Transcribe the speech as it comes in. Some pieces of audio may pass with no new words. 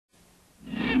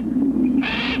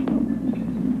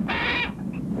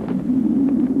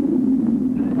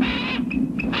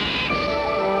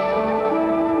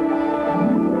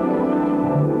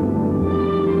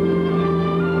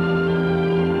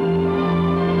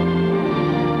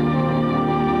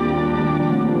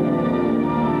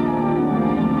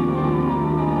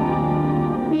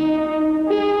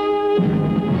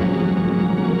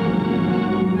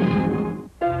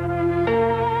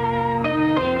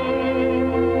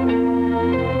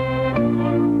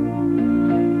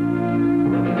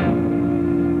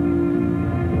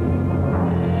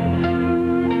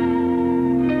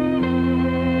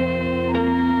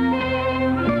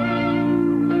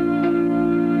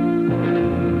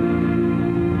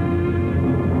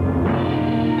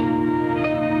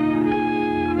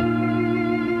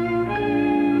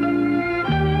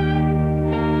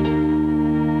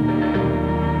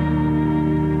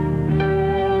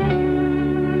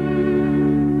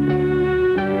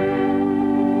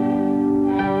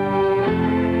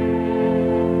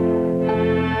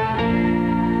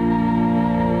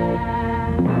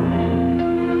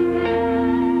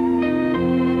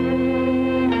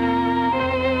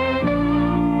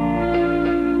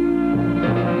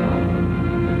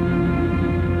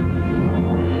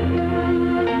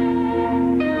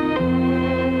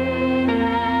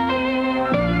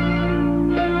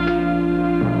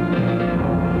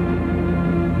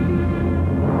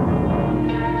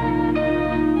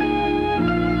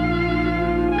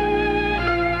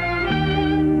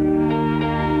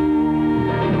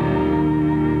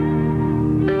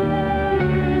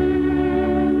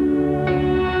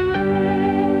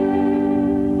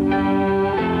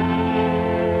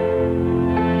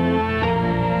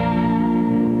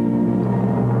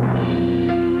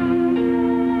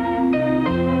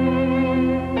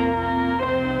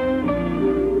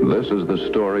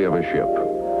story of a ship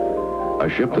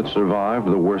that survived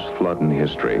the worst flood in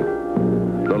history,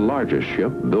 the largest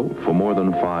ship built for more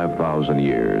than 5,000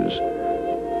 years,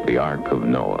 the Ark of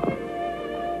Noah.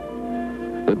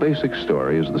 The basic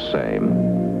story is the same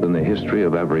in the history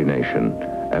of every nation,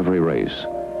 every race,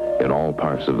 in all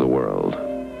parts of the world.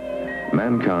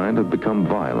 Mankind had become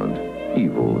violent,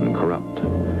 evil, and corrupt.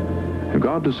 And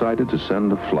God decided to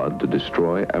send a flood to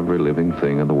destroy every living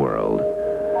thing in the world.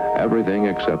 Everything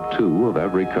except two of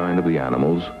every kind of the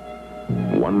animals,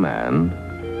 one man,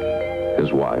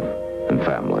 his wife, and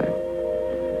family.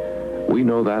 We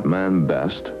know that man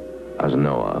best as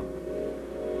Noah.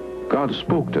 God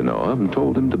spoke to Noah and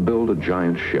told him to build a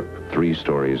giant ship 3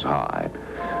 stories high,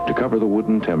 to cover the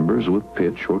wooden timbers with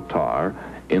pitch or tar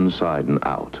inside and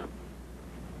out.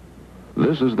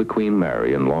 This is the Queen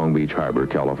Mary in Long Beach Harbor,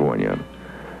 California.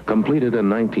 Completed in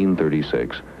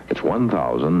 1936, it's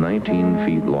 1,019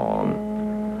 feet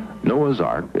long. Noah's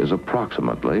Ark is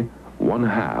approximately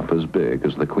 1/2 as big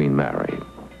as the Queen Mary.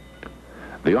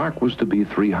 The Ark was to be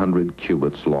 300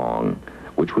 cubits long,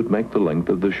 which would make the length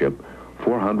of the ship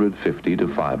 450 to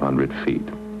 500 feet.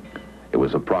 It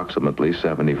was approximately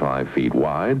 75 feet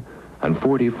wide and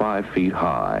 45 feet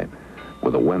high,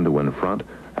 with a window in front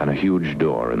and a huge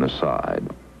door in the side.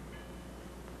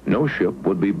 No ship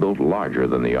would be built larger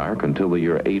than the Ark until the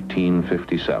year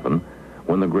 1857,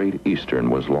 when the Great Eastern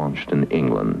was launched in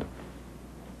England.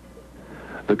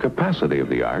 The capacity of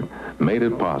the Ark made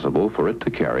it possible for it to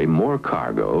carry more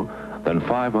cargo than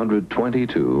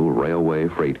 522 railway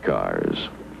freight cars.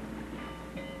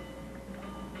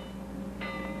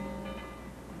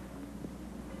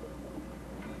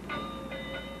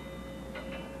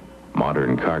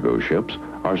 Modern cargo ships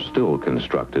are still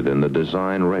constructed in the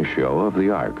design ratio of the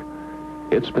Ark.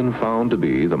 It's been found to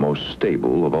be the most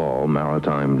stable of all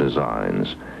maritime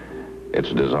designs.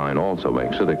 Its design also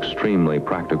makes it extremely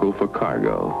practical for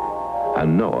cargo,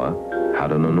 and Noah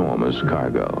had an enormous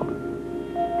cargo.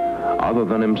 Other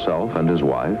than himself and his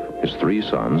wife, his 3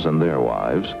 sons and their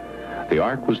wives, the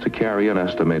Ark was to carry an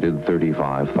estimated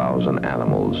 35,000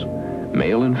 animals,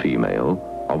 male and female,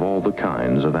 of all the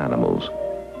kinds of animals.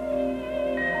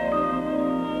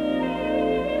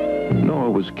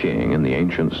 Noah was king in the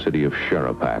ancient city of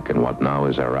Ararat in what now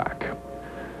is Iraq.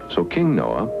 So King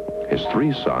Noah, his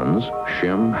 3 sons,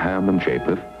 Shem, Ham, and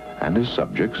Japheth, and his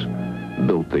subjects,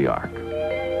 built the Ark.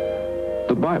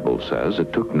 The Bible says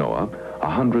it took Noah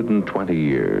 120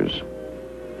 years.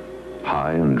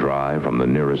 High and dry from the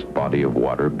nearest body of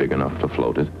water big enough to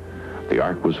float it, the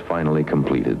Ark was finally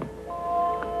completed.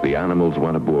 The animals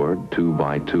went aboard 2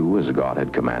 by 2 as God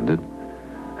had commanded,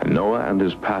 and Noah and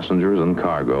his passengers and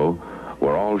cargo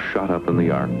were all shut up in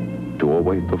the Ark to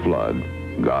await the flood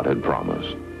God had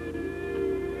promised.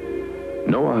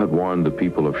 Noah had warned the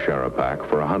people of Ararat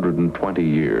for 120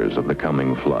 years of the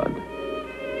coming flood.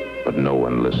 But no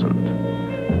one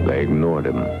listened. They ignored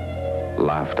him,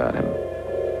 laughed at him,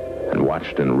 and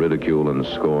watched in ridicule and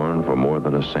scorn for more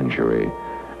than a century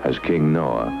as King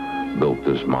Noah built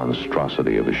this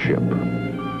monstrosity of a ship.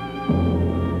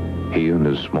 He and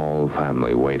his small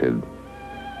family waited,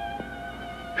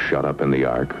 shut up in the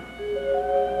Ark,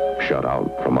 shut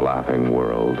out from a laughing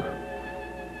world.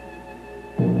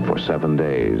 For 7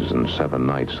 days and 7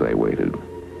 nights they waited,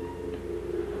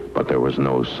 but there was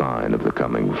no sign of the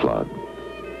coming flood.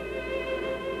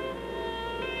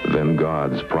 Then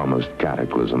God's promised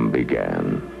cataclysm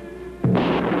began.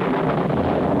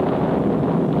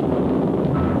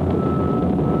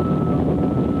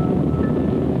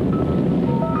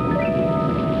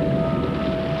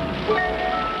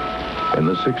 In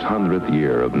the 600th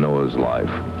year of Noah's life,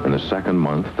 in the 2nd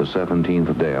month, the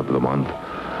 17th day of the month,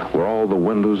 were all the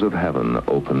windows of heaven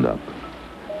opened up.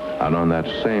 And on that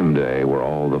same day were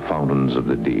all the fountains of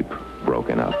the deep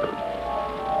broken up.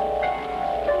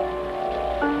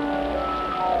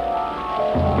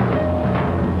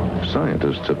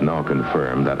 Scientists have now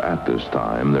confirmed that at this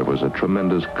time there was a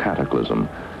tremendous cataclysm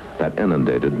that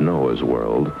inundated Noah's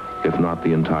world, if not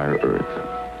the entire earth.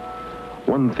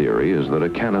 One theory is that a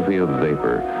canopy of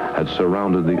vapor had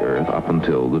surrounded the earth up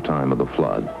until the time of the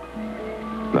flood.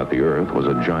 That the earth was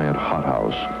a giant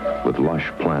hothouse with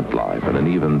lush plant life and an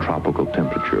even tropical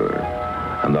temperature,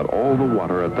 and that all the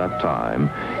water at that time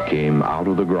came out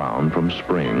of the ground from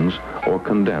springs or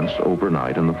condensed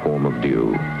overnight in the form of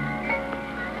dew.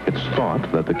 It's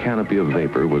thought that the canopy of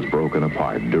vapor was broken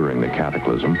apart during the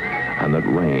cataclysm and that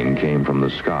rain came from the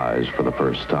skies for the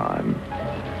first time.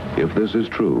 If this is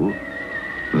true,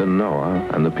 then Noah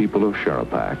and the people of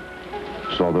Ararat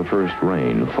saw the first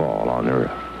rain fall on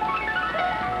earth.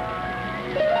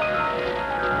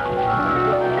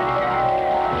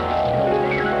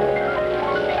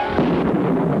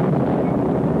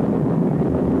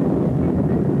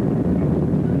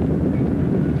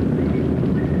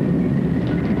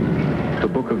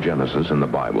 Genesis in the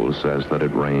Bible says that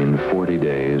it rained 40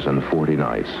 days and 40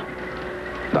 nights,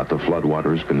 that the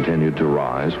floodwaters continued to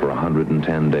rise for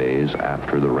 110 days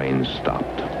after the rain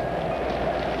stopped.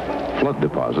 Flood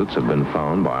deposits have been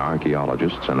found by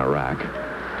archaeologists in Iraq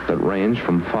that range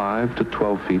from 5 to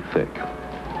 12 feet thick.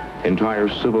 Entire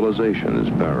civilizations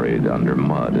buried under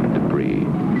mud and debris.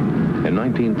 In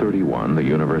 1931, the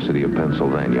University of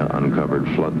Pennsylvania uncovered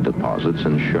flood deposits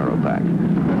in Ararat,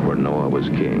 where Noah was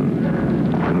king.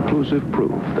 Conclusive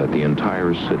proof that the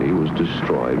entire city was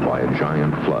destroyed by a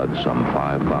giant flood some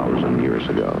 5,000 years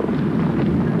ago.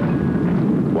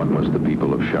 What must the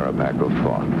people of Ararat have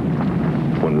thought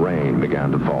when rain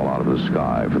began to fall out of the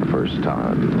sky for the first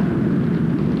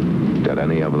time? Did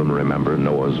any of them remember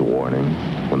Noah's warning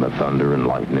when the thunder and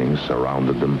lightning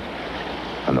surrounded them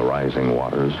and the rising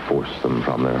waters forced them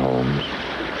from their homes?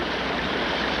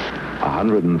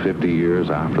 150 years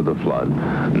after the flood,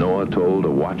 Noah told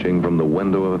of watching from the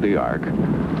window of the ark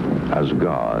as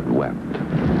God wept.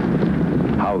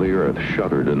 How the earth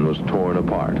shuddered and was torn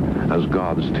apart as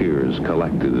God's tears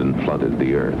collected and flooded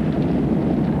the earth.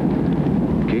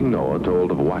 King Noah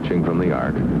told of watching from the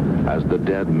ark as the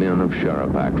dead men of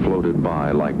Ararat floated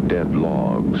by like dead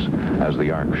logs as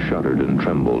the ark shuddered and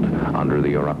trembled under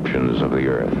the eruptions of the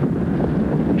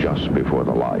earth, just before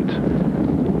the light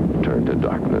turned to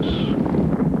darkness.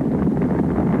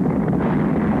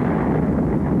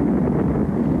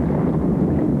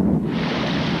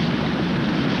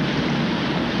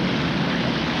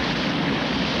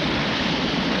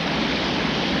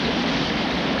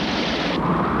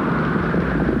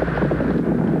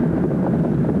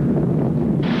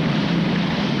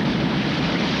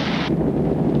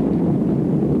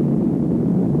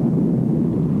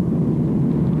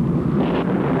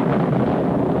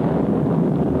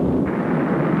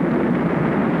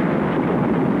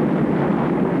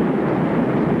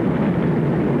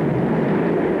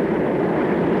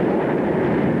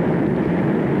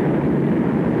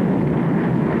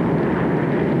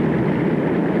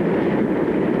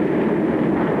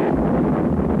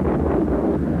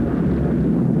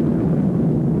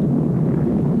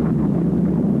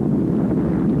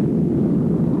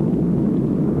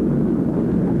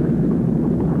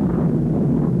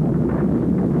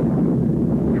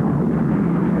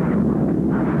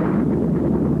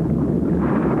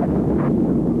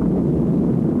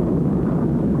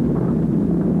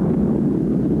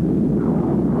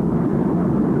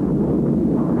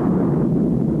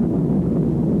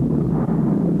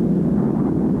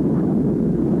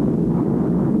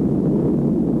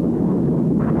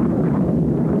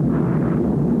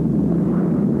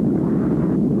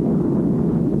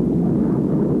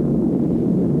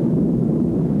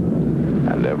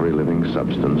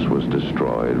 Substance was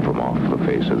destroyed from off the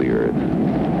face of the earth,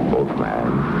 both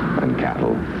man and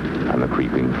cattle and the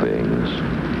creeping things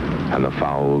and the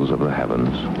fowls of the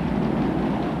heavens.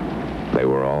 They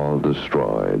were all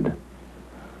destroyed.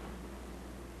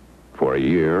 For a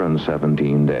year and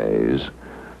 17 days,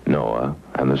 Noah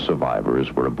and the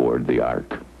survivors were aboard the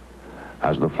ark.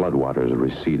 As the floodwaters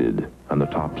receded and the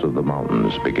tops of the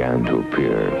mountains began to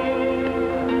appear.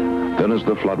 Then as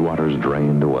the floodwaters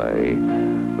drained away,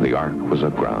 the ark was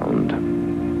aground.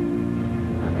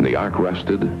 The ark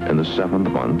rested in the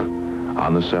 7th month,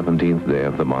 on the 17th day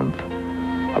of the month,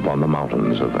 upon the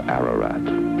mountains of Ararat.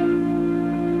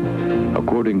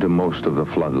 According to most of the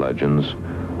flood legends,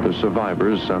 the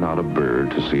survivors sent out a bird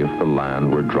to see if the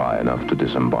land were dry enough to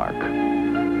disembark.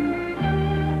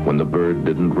 When the bird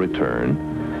didn't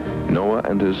return, Noah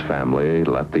and his family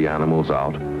let the animals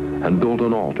out and built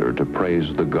an altar to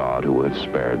praise the God who had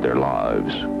spared their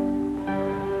lives.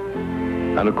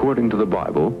 And according to the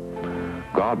Bible,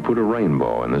 God put a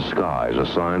rainbow in the sky as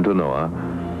a sign to Noah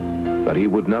that he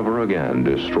would never again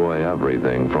destroy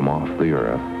everything from off the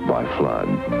earth by flood.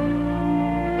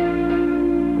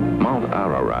 Mount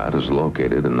Ararat is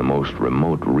located in the most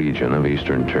remote region of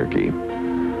eastern Turkey.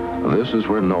 This is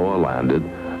where Noah landed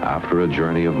after a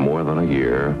journey of more than a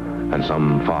year and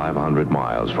some 500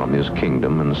 miles from his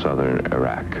kingdom in southern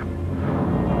Iraq.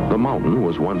 The mountain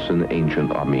was once in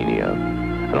ancient Armenia,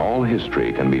 and all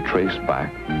history can be traced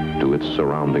back to its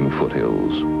surrounding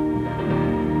foothills.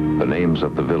 The names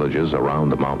of the villages around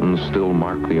the mountains still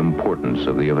mark the importance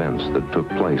of the events that took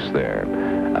place there,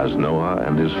 as Noah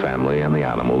and his family and the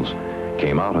animals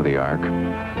came out of the ark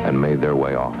and made their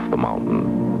way off the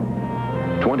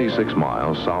mountain. 26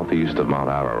 miles southeast of Mount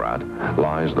Ararat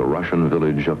lies the Russian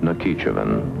village of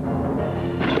Nakhichevan.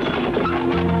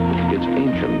 Its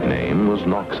ancient name was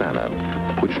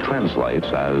Noxana, which translates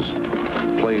as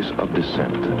place of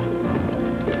descent.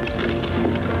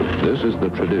 This is the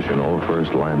traditional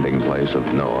first landing place of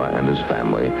Noah and his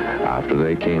family after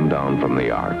they came down from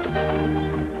the ark.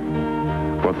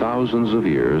 For thousands of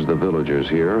years, the villagers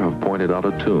here have pointed out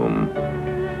a tomb,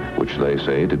 which they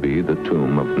say to be the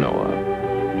tomb of Noah.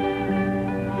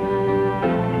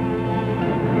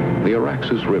 The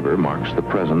Ararat River marks the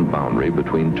present boundary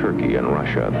between Turkey and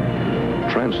Russia.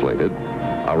 Translated,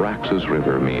 Ararat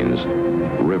River means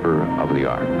River of the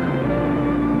Ark.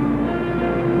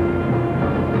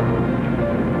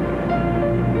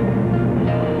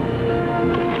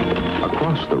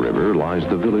 Across the river lies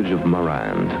the village of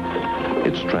Marand.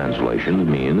 Its translation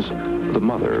means the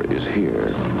mother is here.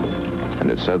 And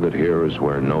it's said that here is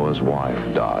where Noah's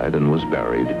wife died and was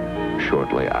buried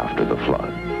shortly after the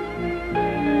flood.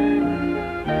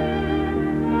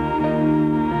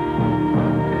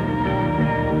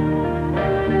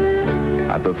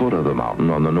 At the foot of the mountain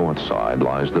on the north side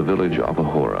lies the village of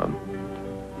Ahura.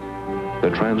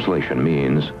 The translation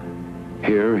means,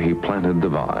 here he planted the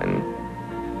vine.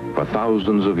 For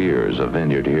thousands of years, a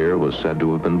vineyard here was said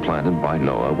to have been planted by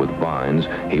Noah with vines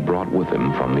he brought with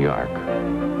him from the ark.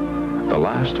 The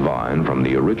last vine from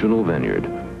the original vineyard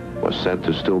was said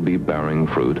to still be bearing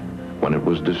fruit when it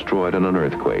was destroyed in an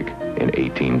earthquake in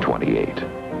 1828.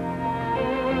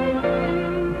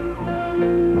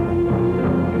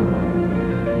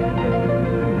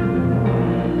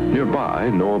 Nearby,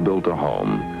 Noah built a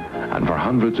home, and for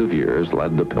hundreds of years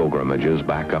led the pilgrimages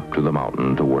back up to the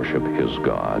mountain to worship his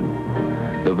God.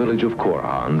 The village of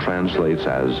Korhan translates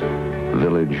as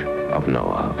Village of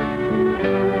Noah.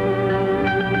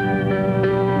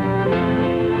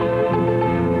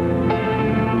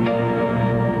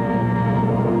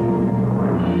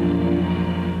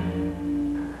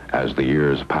 As the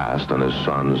years passed and his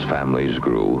sons' families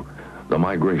grew, the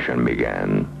migration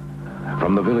began.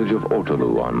 From the village of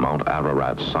Ortalu on Mount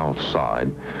Ararat's south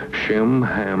side, Shem,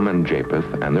 Ham, and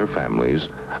Japheth and their families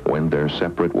went their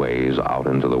separate ways out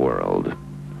into the world.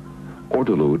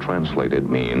 Ortalu translated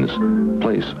means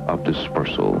place of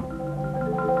dispersal.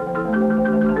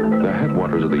 The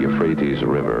headwaters of the Euphrates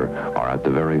River are at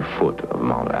the very foot of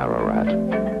Mount Ararat.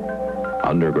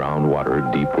 Underground water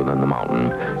deep within the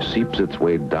mountain seeps its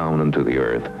way down into the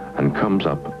earth and comes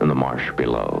up in the marsh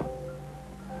below.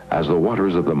 As the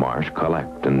waters of the marsh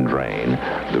collect and drain,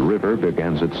 the river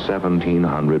begins its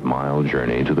 1,700-mile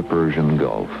journey to the Persian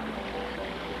Gulf.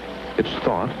 It's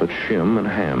thought that Shem and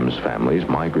Ham's families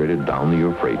migrated down the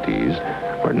Euphrates,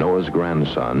 where Noah's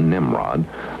grandson, Nimrod,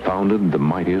 founded the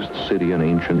mightiest city in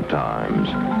ancient times,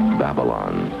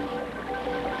 Babylon.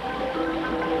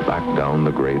 Back down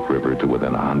the great river to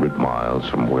within 100 miles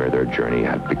from where their journey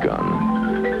had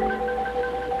begun.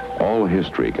 All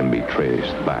history can be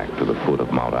traced back to the foot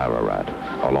of Mount Ararat,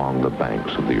 along the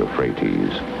banks of the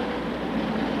Euphrates.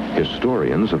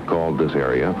 Historians have called this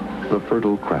area the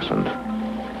Fertile Crescent.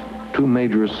 Two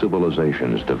major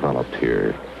civilizations developed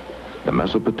here, the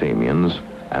Mesopotamians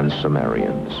and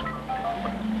Sumerians.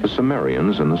 The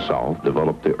Sumerians in the south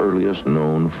developed the earliest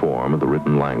known form of the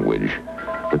written language,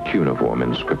 the cuneiform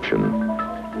inscription.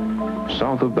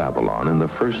 South of Babylon, in the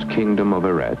first kingdom of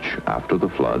Ararat after the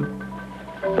flood,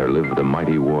 there lived a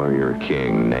mighty warrior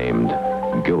king named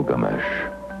Gilgamesh.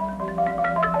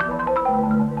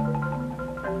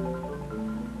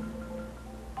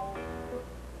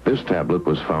 This tablet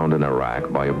was found in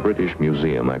Iraq by a British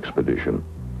museum expedition.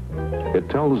 It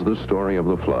tells the story of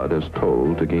the flood as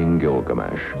told to King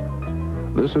Gilgamesh.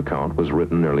 This account was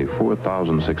written nearly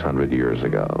 4,600 years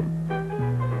ago.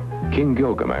 King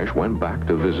Gilgamesh went back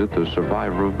to visit the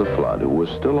survivor of the flood, who was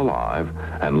still alive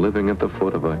and living at the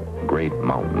foot of a great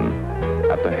mountain,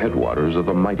 at the headwaters of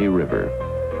a mighty river.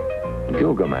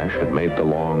 Gilgamesh had made the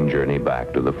long journey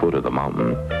back to the foot of the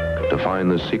mountain to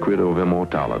find the secret of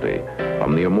immortality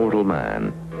from the immortal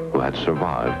man who had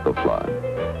survived the flood.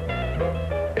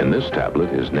 In this tablet,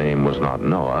 his name was not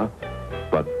Noah,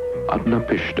 but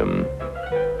Utnapishtim.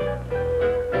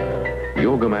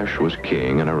 Gilgamesh was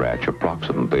king in Ararat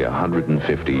approximately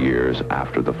 150 years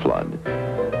after the flood.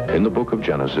 In the book of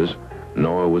Genesis,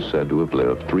 Noah was said to have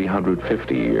lived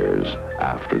 350 years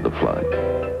after the flood.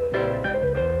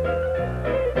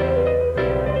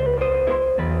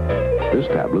 This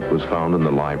tablet was found in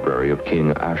the library of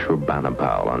King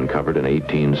Ashurbanipal, uncovered in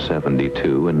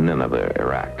 1872 in Nineveh,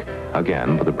 Iraq,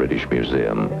 again by the British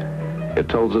Museum. It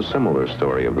tells a similar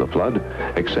story of the flood,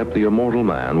 except the immortal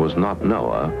man was not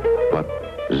Noah, but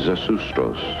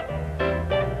Zethustos.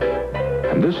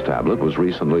 And this tablet was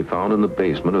recently found in the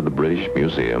basement of the British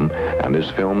Museum and is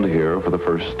filmed here for the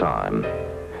first time.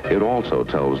 It also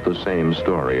tells the same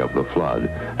story of the flood,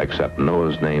 except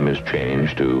Noah's name is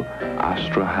changed to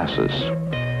Astrahasis.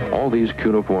 All these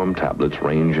cuneiform tablets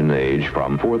range in age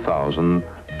from 4000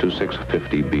 to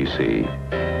 650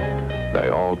 BC. They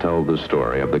all tell the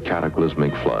story of the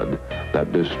cataclysmic flood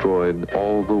that destroyed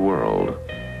all the world.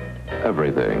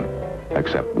 Everything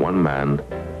except one man,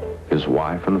 his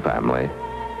wife and family,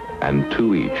 and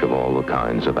two each of all the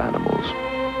kinds of animals.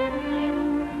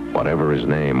 Whatever his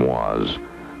name was,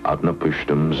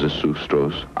 Utnapishtim,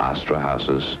 Zisustros,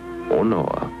 Astrahasis, or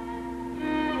Noah,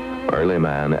 early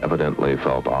man evidently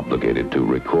felt obligated to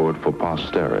record for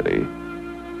posterity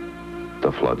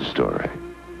the flood story.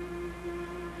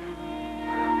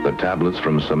 The tablets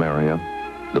from Samaria,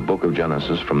 the book of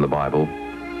Genesis from the Bible,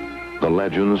 the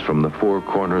legends from the four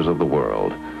corners of the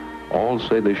world, all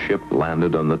say the ship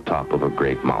landed on the top of a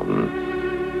great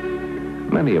mountain.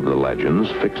 Many of the legends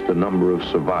fix the number of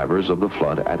survivors of the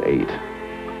flood at 8.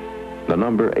 The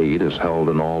number 8 is held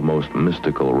in almost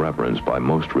mystical reverence by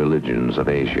most religions of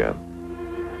Asia.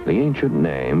 The ancient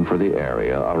name for the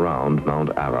area around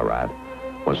Mount Ararat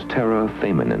was Terra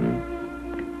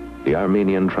Themanin. The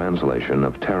Armenian translation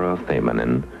of Terra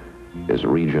Themanin is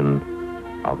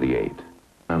region of the 8.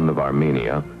 And of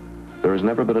Armenia, there has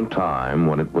never been a time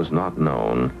when it was not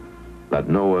known that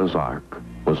Noah's Ark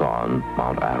was on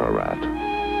Mount Ararat.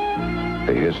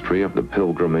 The history of the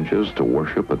pilgrimages to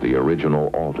worship at the original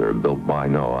altar built by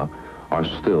Noah are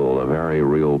still a very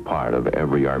real part of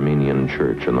every Armenian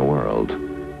church in the world.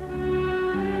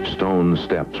 Stone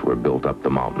steps were built up the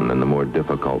mountain in the more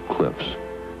difficult cliffs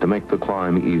to make the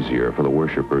climb easier for the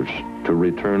worshipers to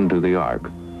return to the ark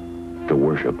to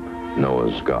worship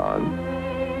Noah's God.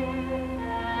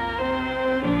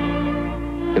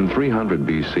 In 300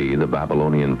 BC, the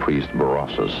Babylonian priest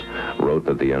Berossus wrote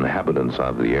that the inhabitants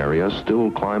of the area still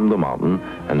climbed the mountain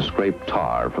and scraped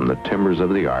tar from the timbers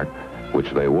of the ark, which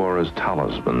they wore as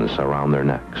talismans around their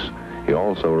necks. He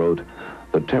also wrote,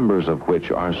 the timbers of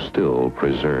which are still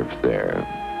preserved there.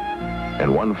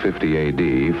 In 150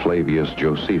 AD, Flavius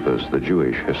Josephus, the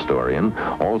Jewish historian,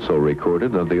 also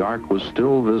recorded that the ark was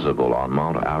still visible on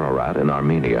Mount Ararat in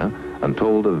Armenia and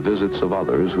told of visits of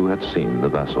others who had seen the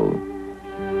vessel.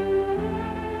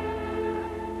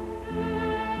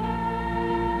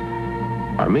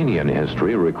 Armenian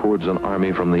history records an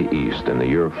army from the east in the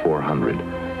year 400,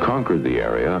 conquered the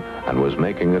area, and was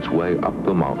making its way up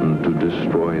the mountain to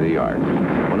destroy the ark,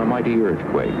 when a mighty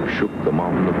earthquake shook the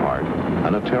mountain apart,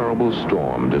 and a terrible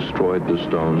storm destroyed the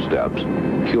stone steps,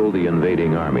 killed the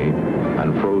invading army,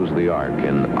 and froze the ark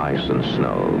in ice and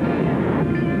snow.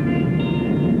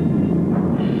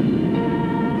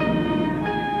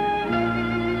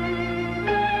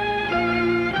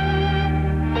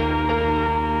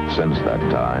 Since that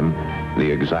time,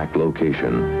 the exact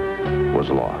location was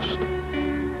lost.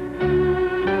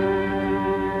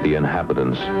 The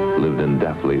inhabitants lived in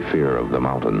deathly fear of the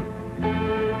mountain.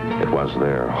 It was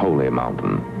their holy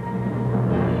mountain,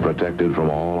 protected from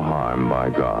all harm by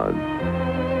God.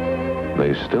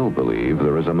 They still believe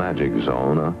there is a magic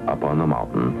zone up on the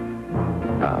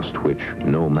mountain, past which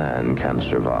no man can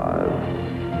survive.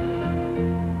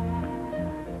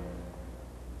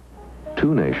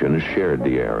 Two nations shared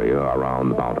the area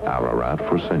around Mount Ararat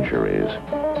for centuries.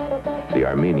 The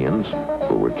Armenians,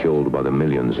 who were killed by the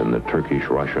millions in the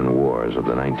Turkish-Russian wars of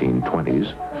the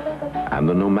 1920s, and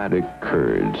the nomadic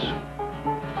Kurds.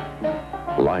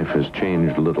 Life has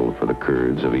changed little for the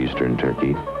Kurds of eastern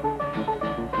Turkey.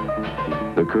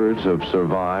 The Kurds have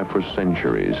survived for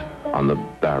centuries on the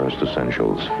barest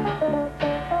essentials.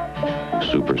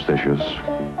 Superstitious,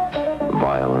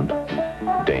 violent,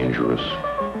 dangerous.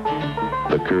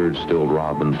 The Kurds still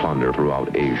rob and plunder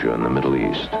throughout Asia and the Middle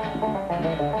East.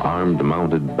 Armed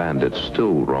mounted bandits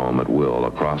still roam at will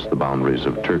across the boundaries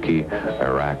of Turkey,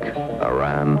 Iraq,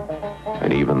 Iran,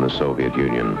 and even the Soviet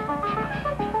Union.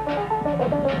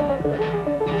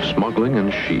 Smuggling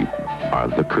and sheep are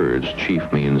the Kurds' chief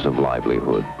means of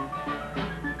livelihood.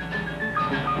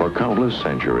 For countless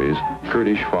centuries,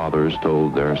 Kurdish fathers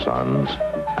told their sons,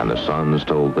 and the sons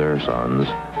told their sons,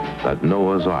 that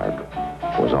Noah's Ark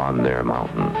was on their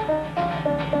mountain.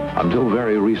 Until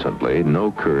very recently,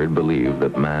 no Kurd believed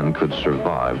that man could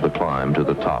survive the climb to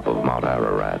the top of Mount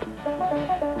Ararat.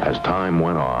 As time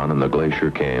went on and the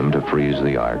glacier came to freeze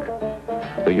the ark,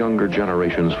 the younger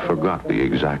generations forgot the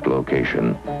exact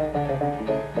location.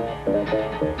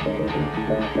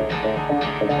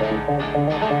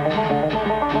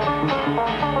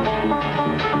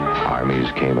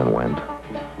 Armies came and went.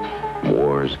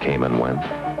 Wars came and went.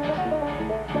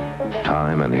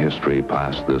 Time and history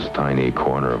passed this tiny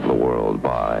corner of the world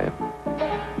by.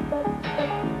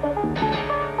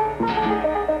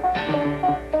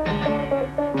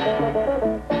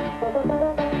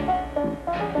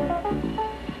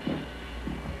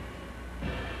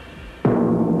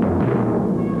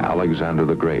 Alexander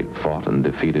the Great fought and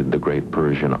defeated the great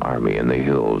Persian army in the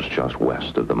hills just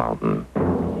west of the mountain.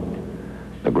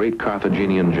 The great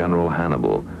Carthaginian general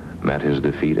Hannibal met his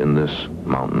defeat in this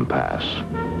mountain pass.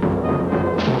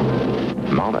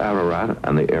 Mount Ararat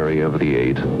and the area of the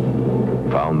Eight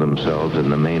found themselves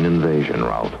in the main invasion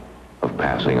route of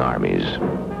passing armies.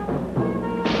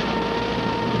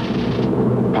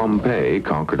 Pompey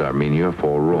conquered Armenia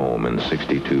for Rome in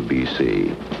 62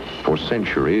 BC. For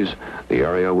centuries, the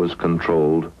area was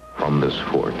controlled from this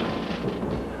fort.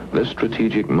 This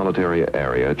strategic military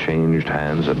area changed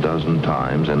hands a dozen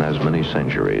times in as many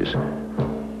centuries.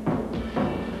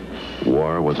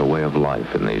 War was a way of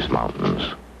life in these mountains.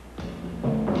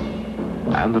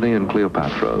 Antony and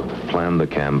Cleopatra planned the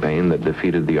campaign that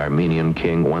defeated the Armenian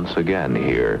king once again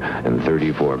here in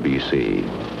 34 BC.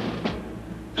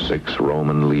 6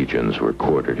 Roman legions were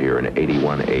quartered here in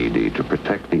 81 AD to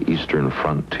protect the eastern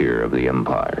frontier of the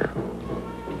empire.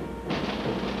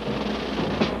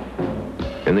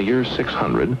 In the year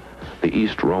 600, the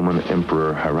East Roman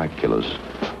Emperor Heraclius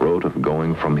wrote of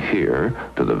going from here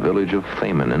to the village of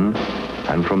Thamenin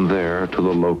and from there to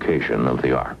the location of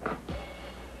the Ark.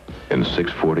 In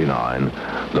 649,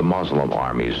 the Muslim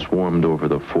armies swarmed over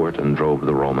the fort and drove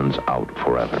the Romans out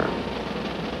forever.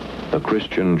 The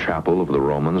Christian chapel of the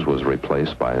Romans was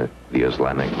replaced by the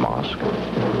Islamic mosque,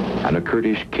 and a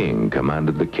Kurdish king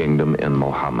commanded the kingdom in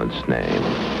Muhammad's name.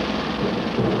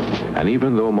 And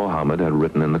even though Muhammad had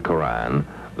written in the Quran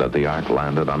that the Ark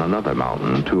landed on another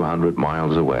mountain 200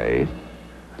 miles away,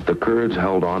 the Kurds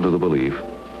held on to the belief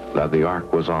that the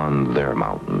Ark was on their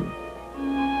mountain.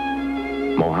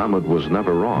 Muhammad was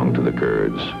never wrong to the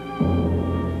Kurds,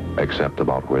 except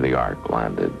about where the Ark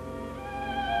landed.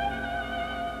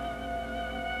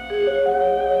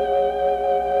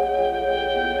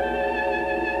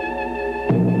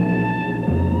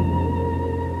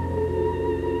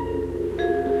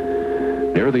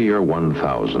 Near the year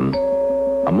 1000,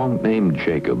 a monk named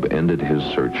Jacob ended his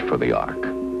search for the Ark.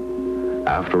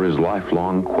 After his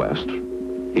lifelong quest,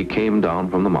 he came down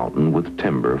from the mountain with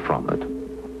timber from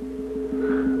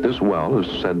it. This well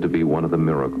is said to be one of the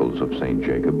miracles of St.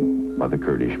 Jacob by the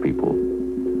Kurdish people.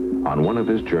 On one of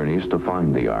his journeys to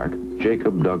find the Ark,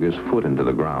 Jacob dug his foot into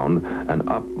the ground and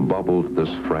up bubbled this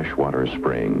freshwater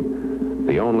spring,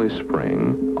 the only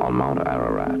spring on Mount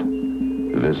Ararat.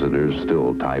 Visitors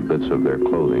still tie bits of their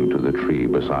clothing to the tree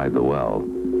beside the well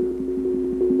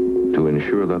to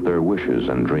ensure that their wishes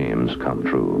and dreams come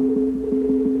true.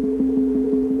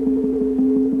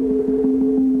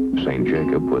 St.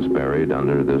 Jacob was buried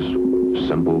under this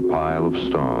simple pile of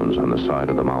stones on the side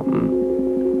of the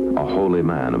mountain, a holy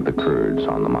man of the Kurds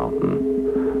on the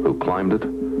mountain, who climbed it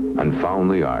and found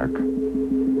the Ark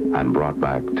and brought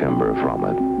back timber from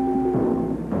it.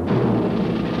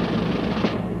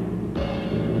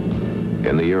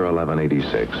 In the year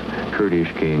 1186,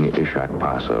 Kurdish king Ishak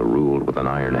Pasha ruled with an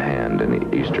iron hand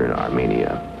in eastern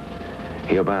Armenia.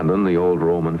 He abandoned the old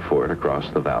Roman fort across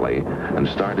the valley and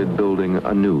started building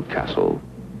a new castle.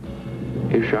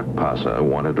 Ishak Pasha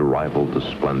wanted to rival the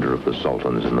splendor of the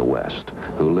sultans in the west,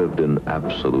 who lived in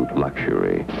absolute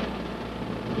luxury.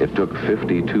 It took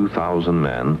 52,000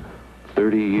 men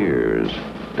 30 years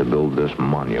to build this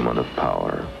monument of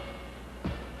power.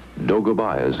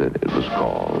 Dogubaya, it was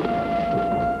called.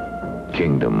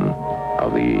 Kingdom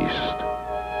of the East.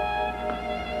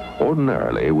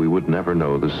 Ordinarily, we would never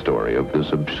know the story of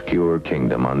this obscure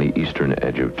kingdom on the eastern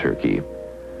edge of Turkey.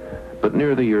 But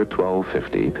near the year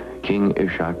 1250, King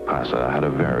Ishak Pasha had a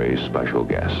very special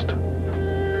guest.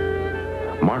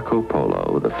 Marco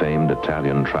Polo, the famed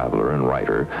Italian traveler and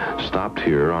writer, stopped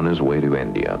here on his way to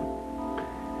India.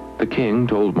 The king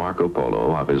told Marco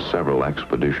Polo of his several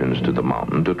expeditions to the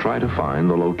mountain to try to find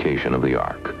the location of the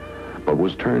Ark, but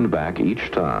was turned back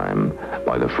each time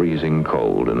by the freezing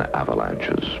cold and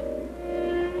avalanches.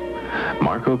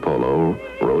 Marco Polo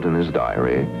wrote in his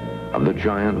diary of the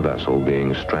giant vessel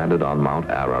being stranded on Mount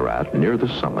Ararat near the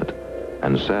summit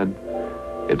and said,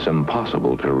 "It's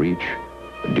impossible to reach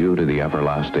due to the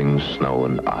everlasting snow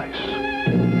and ice."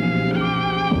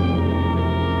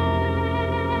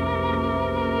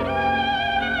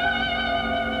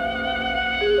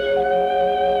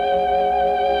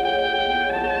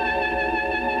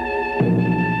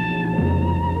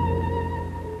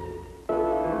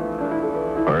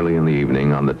 Early in the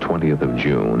evening on the 20th of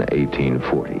June,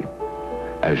 1840,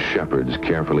 as shepherds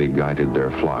carefully guided their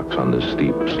flocks on the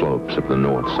steep slopes of the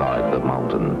north side of the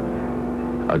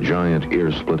mountain, a giant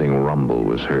ear-splitting rumble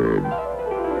was heard,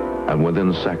 and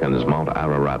within seconds Mount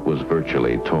Ararat was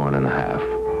virtually torn in half.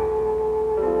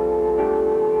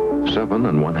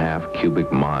 7.5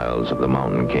 cubic miles of the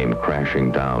mountain came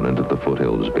crashing down into the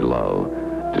foothills below,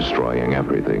 destroying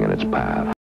everything in its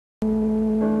path.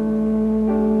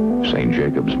 St.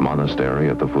 Jacob's Monastery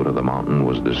at the foot of the mountain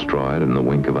was destroyed in the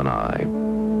wink of an eye.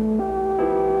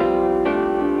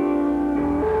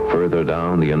 Further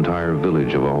down, the entire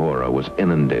village of Ahora was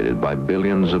inundated by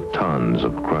billions of tons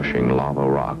of crushing lava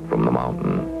rock from the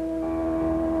mountain.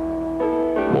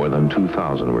 More than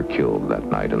 2,000 were killed that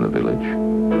night in the village.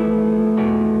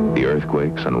 The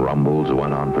earthquakes and rumbles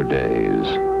went on for days.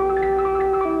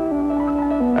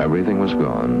 Everything was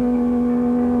gone.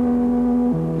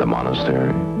 The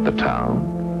monastery, the town,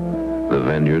 the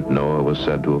vineyard Noah was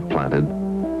said to have planted,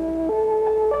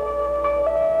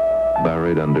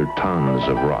 buried under tons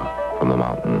of rock from the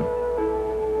mountain.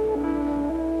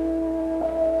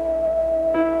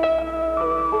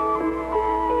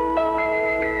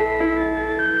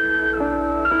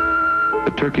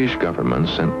 The Turkish government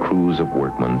sent crews of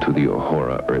workmen to the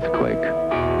Ahora earthquake.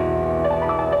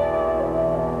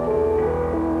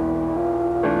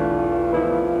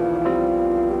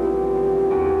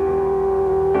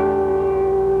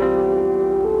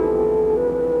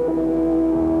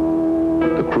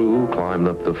 Climbed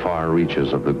up the far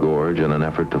reaches of the gorge in an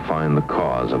effort to find the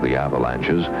cause of the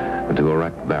avalanches and to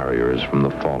erect barriers from the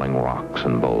falling rocks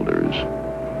and boulders.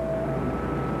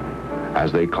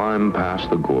 As they climbed past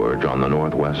the gorge on the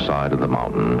northwest side of the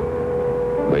mountain,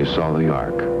 they saw the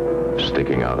Ark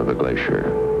sticking out of the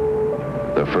glacier.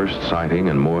 The first sighting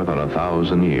in more than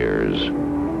 1,000 years.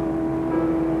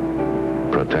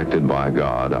 Protected by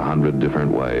God 100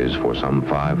 different ways for some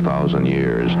 5,000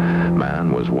 years,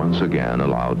 man was once again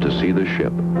allowed to see the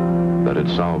ship that had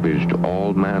salvaged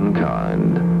all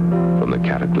mankind from the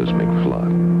cataclysmic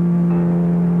flood.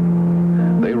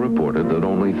 They reported that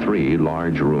only 3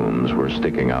 large rooms were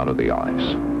sticking out of the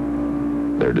ice.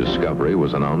 Their discovery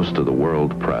was announced to the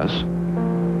world press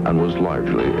and was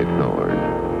largely ignored.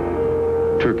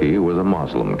 Turkey was a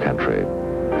Muslim country,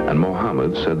 and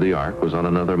Mohammed said the Ark was on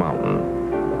another mountain.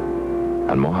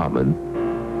 And Mohammed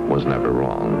was never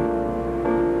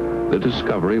wrong. The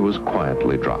discovery was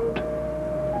quietly dropped.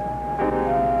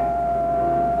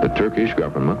 The Turkish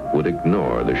government would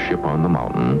ignore the ship on the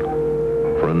mountain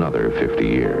for another 50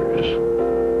 years.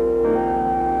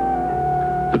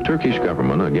 The Turkish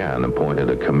government again appointed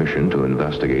a commission to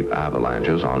investigate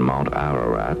avalanches on Mount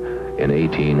Ararat in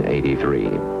 1883.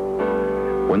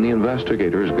 When the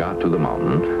investigators got to the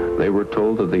mountain, they were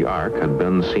told that the Ark had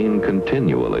been seen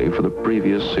continually for the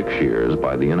previous 6 years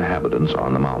by the inhabitants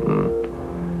on the mountain.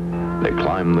 They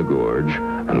climbed the gorge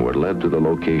and were led to the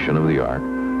location of the Ark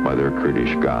by their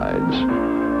Kurdish guides.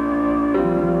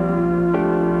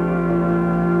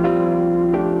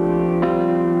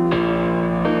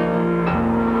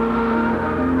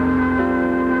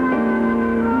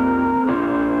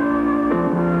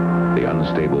 The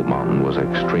unstable mountain was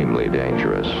extremely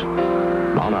dangerous.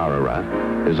 Mount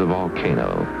Ararat is a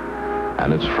volcano,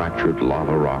 and its fractured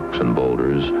lava rocks and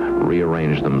boulders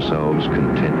rearrange themselves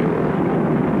continually.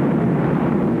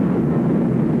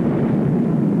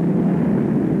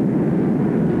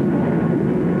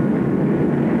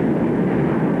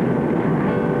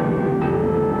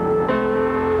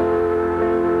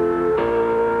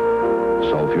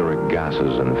 Sulfuric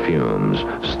gases and fumes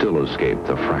still escape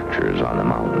the fractures on the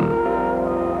mountain.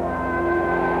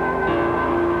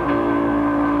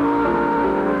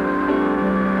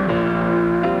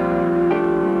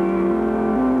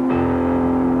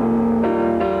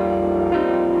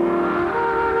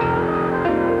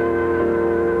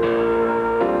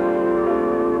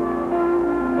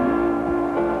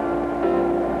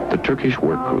 The Turkish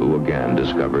work crew again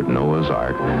discovered Noah's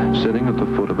Ark sitting at the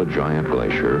foot of a giant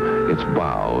glacier, its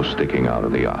bow sticking out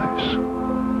of the ice.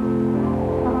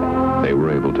 They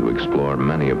were able to explore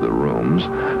many of the rooms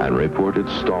and reported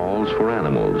stalls for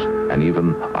animals and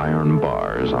even iron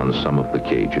bars on some of the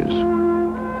cages.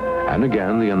 And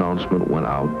again, the announcement went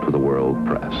out to the world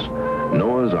press.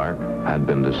 Noah's Ark had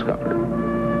been discovered.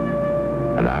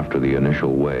 And after the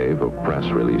initial wave of press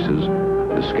releases,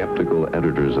 the skeptical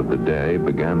editors of the day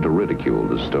began to ridicule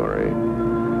the story,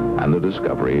 and the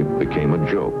discovery became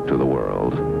a joke to the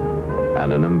world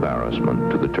and an embarrassment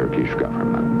to the Turkish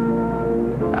government.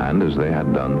 And as they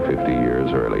had done 50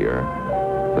 years earlier,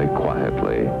 they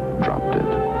quietly dropped it.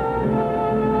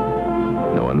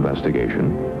 No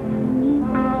investigation,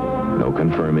 no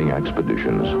confirming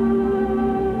expeditions.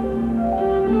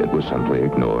 It was simply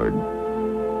ignored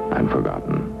and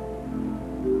forgotten.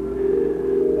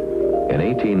 In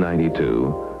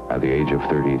 1892, at the age of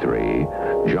 33,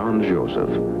 John Joseph,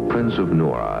 Prince of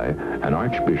Norai and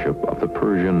Archbishop of the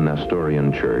Persian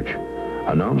Nestorian Church,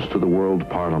 announced to the World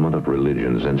Parliament of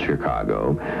Religions in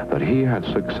Chicago that he had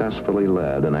successfully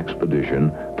led an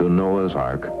expedition to Noah's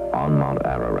Ark on Mount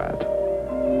Ararat.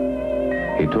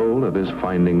 He told of his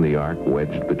finding the Ark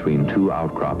wedged between two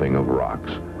outcropping of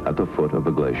rocks at the foot of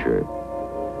a glacier.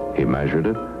 He measured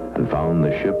it and found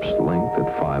the ship's length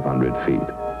at 500 feet.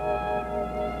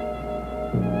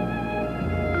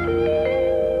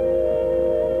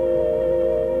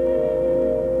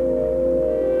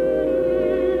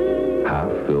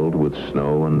 Half filled with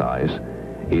snow and ice,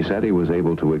 he said he was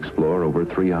able to explore over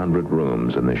 300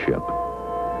 rooms in the ship,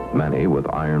 many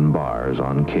with iron bars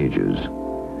on cages.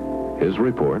 His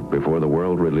report before the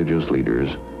world religious leaders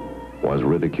was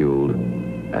ridiculed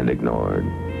and ignored.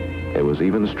 It was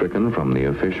even stricken from the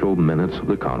official minutes of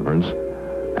the conference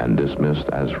and dismissed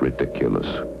as ridiculous.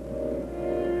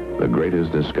 The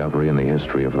greatest discovery in the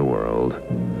history of the world,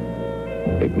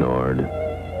 ignored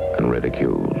and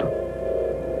ridiculed.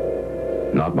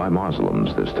 Not by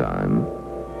Muslims this time,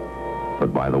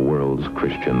 but by the world's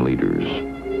Christian leaders.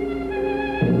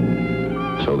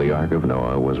 So the Ark of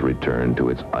Noah was returned to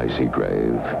its icy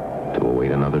grave to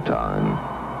await another time,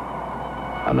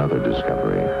 another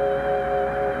discovery,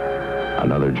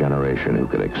 another generation who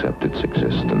could accept its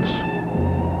existence.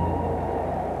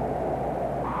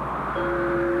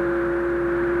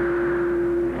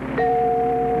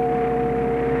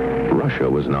 Russia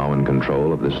was now in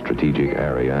control of the strategic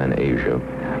area in Asia,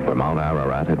 where Mount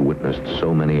Ararat had witnessed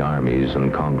so many armies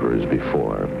and conquerors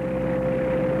before.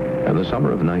 In the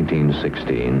summer of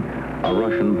 1916, a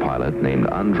Russian pilot named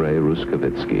Andrei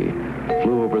Ruskevitsky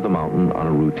flew over the mountain on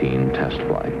a routine test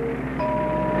flight.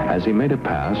 As he made a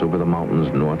pass over the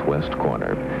mountain's northwest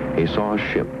corner, he saw a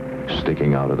ship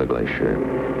sticking out of the glacier.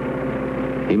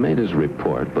 He made his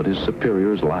report, but his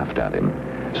superiors laughed at him.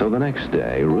 So the next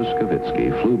day,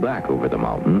 Ruskevitsky flew back over the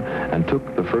mountain and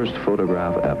took the first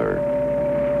photograph ever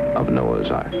of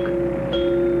Noah's Ark.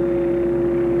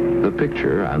 The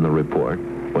picture and the report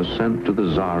was sent to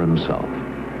the Tsar himself.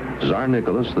 Tsar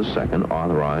Nicholas II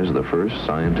authorized the first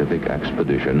scientific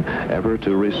expedition ever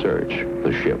to research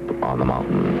the ship on the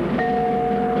mountain.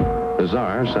 The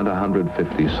Tsar sent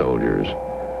 150 soldiers,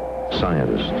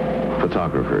 scientists,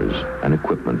 photographers, and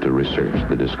equipment to research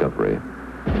the discovery.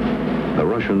 The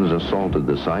Russians assaulted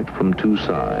the site from two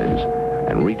sides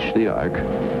and reached the Ark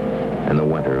in the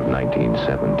winter of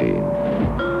 1917.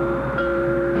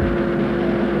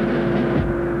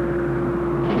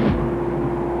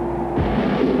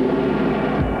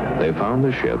 They found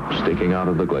the ship sticking out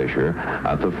of the glacier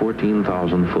at the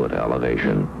 14,000-foot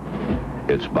elevation.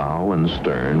 Its bow and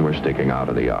stern were sticking out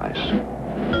of the ice.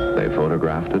 They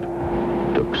photographed it,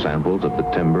 took samples of the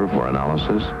timber for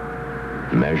analysis,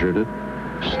 measured it,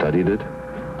 studied it,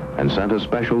 and sent a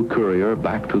special courier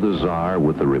back to the Tsar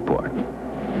with the report.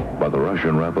 But the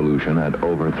Russian Revolution had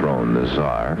overthrown the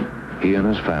Tsar. He and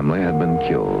his family had been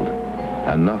killed,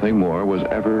 and nothing more was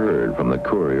ever heard from the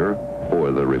courier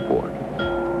or the report.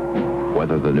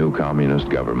 Whether the new communist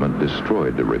government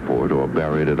destroyed the report or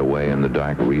buried it away in the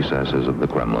dark recesses of the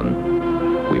Kremlin,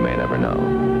 we may never know.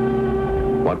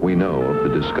 What we know of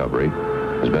the discovery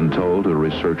has been told to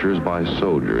researchers by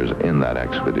soldiers in that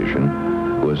expedition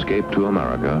who escaped to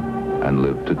America and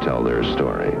lived to tell their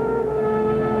story.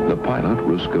 The pilot,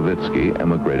 Ruskevitsky,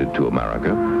 emigrated to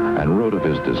America and wrote of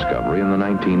his discovery in the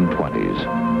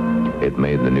 1920s. It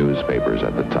made the newspapers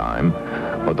at the time,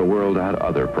 but the world had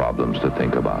other problems to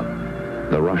think about.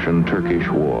 The Russian-Turkish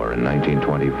War in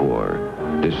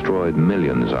 1924 destroyed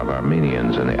millions of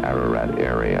Armenians in the Ararat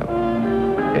area.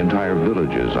 Entire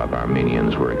villages of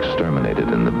Armenians were exterminated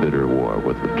in the bitter war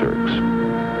with the Turks.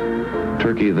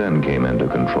 Turkey then came into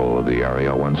control of the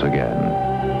area once again,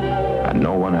 and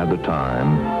no one had the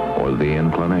time or the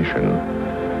inclination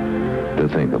to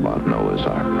think about Noah's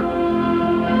Ark.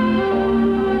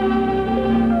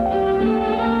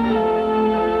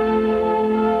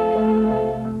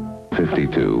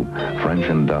 French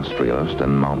industrialist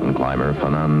and mountain climber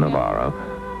Fernand Navarra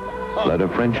led a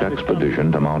French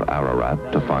expedition to Mount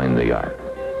Ararat to find the Ark.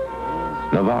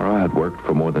 Navarra had worked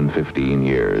for more than 15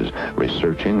 years,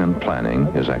 researching and planning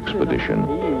his expedition.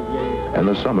 In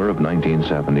the summer of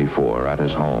 1974, at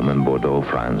his home in Bordeaux,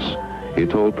 France, he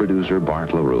told producer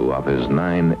Bart LaRue of his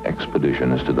 9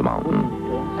 expeditions to the mountain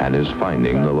and his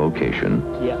finding the location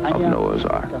of Noah's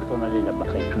Ark.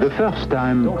 The first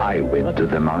time I went to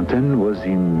the mountain was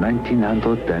in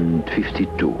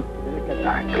 1952.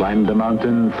 I climbed the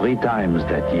mountain 3 times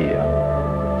that year.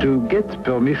 To get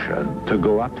permission to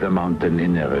go up the mountain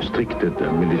in a restricted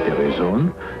military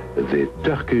zone, the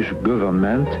Turkish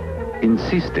government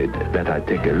insisted that I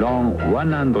take along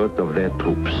 100 of their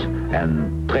troops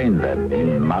and train them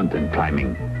in mountain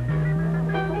climbing.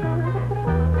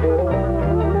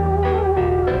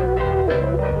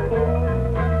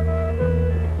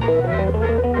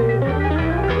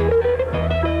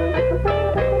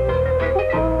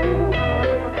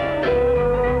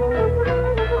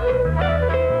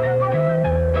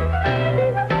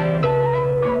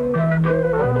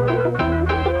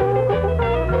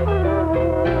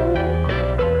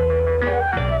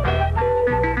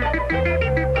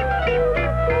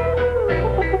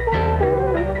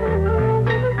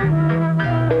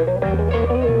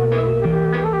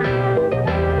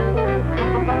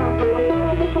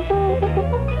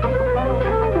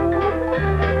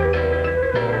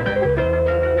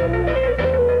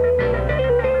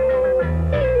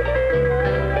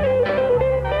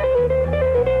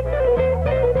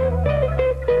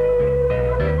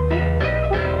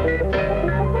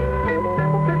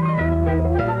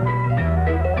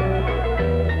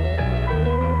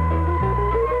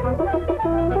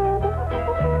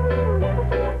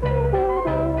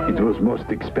 It was most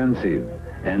expensive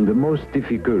and the most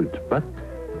difficult, but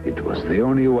it was the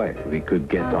only way we could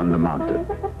get on the mountain.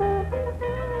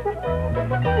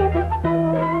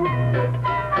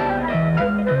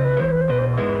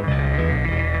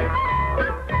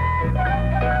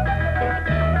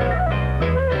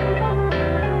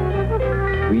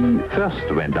 We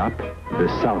first went up the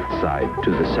south side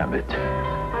to the summit,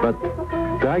 but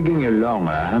dragging along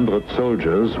 100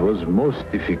 soldiers was most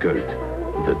difficult.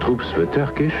 The troops were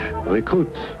Turkish,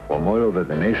 recruits from all over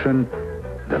the nation.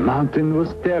 The mountain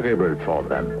was terrible for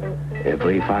them.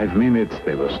 Every 5 minutes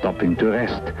they were stopping to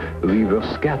rest. We were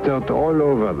scattered all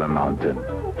over the mountain.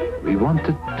 We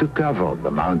wanted to cover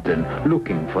the mountain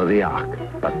looking for the ark,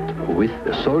 but with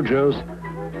the soldiers,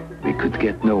 we could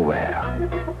get nowhere.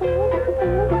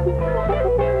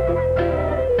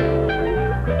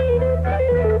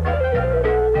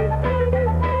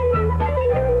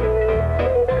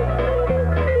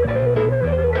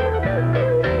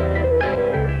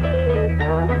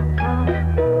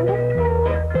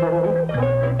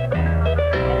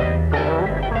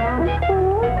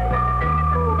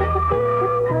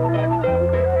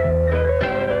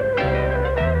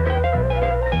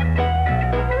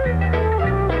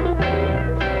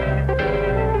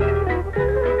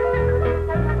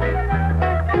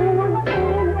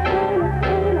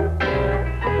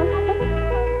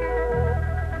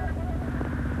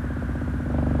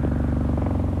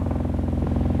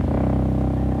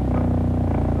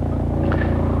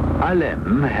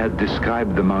 Alem had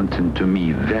described the mountain to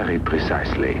me very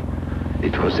precisely.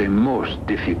 It was a most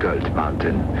difficult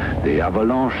mountain. The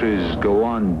avalanches go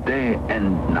on day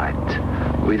and night,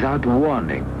 without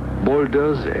warning.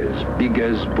 Boulders as big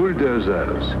as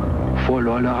bulldozers fall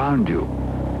all around you.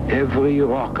 Every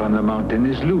rock on the mountain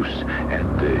is loose,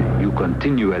 and you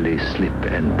continually slip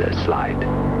and slide.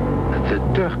 The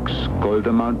Turks call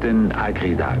the mountain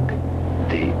Agridag,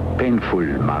 the painful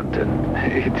mountain.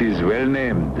 It is well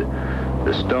named.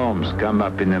 The storms come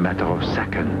up in a matter of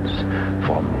seconds,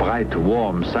 from bright,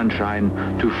 warm sunshine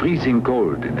to freezing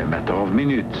cold in a matter of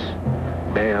minutes.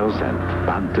 Bears and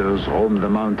panthers roam the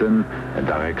mountain and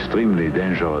are extremely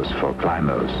dangerous for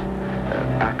climbers.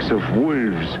 Packs of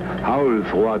wolves howl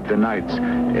throughout the nights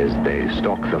as they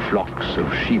stalk the flocks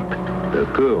of sheep the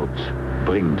Kurds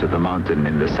bring to the mountain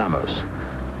in the summers.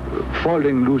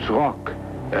 Falling loose rock,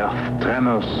 earth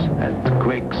tremors and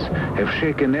quakes have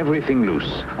shaken everything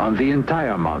loose on the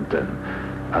entire mountain.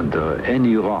 Under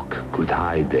any rock could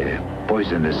hide a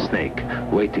poisonous snake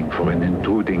waiting for an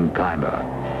intruding climber.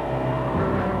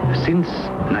 Since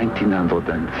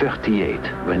 1938,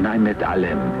 when I met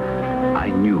Alem, I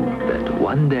knew that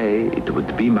one day it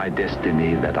would be my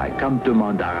destiny that I come to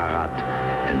Mount Ararat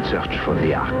and search for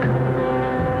the Ark.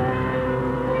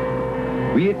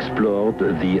 We explored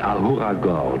the Ahura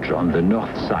Gorge on the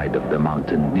north side of the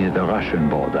mountain near the Russian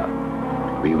border.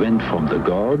 We went from the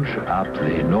gorge up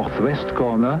the northwest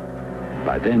corner.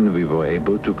 By then we were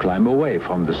able to climb away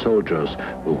from the soldiers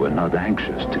who were not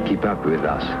anxious to keep up with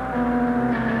us.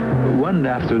 One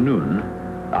afternoon,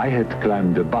 I had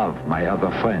climbed above my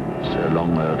other friends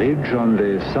along a ridge on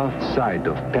the south side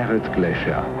of Parrot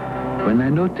Glacier when I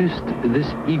noticed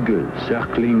this eagle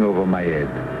circling over my head.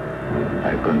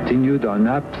 I continued on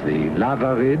up the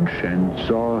lava ridge and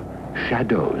saw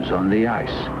shadows on the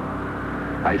ice.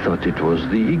 I thought it was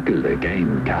the eagle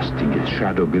again casting its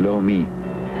shadow below me.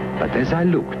 But as I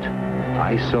looked,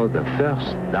 I saw the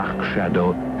first dark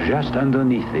shadow just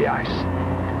underneath the ice.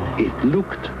 It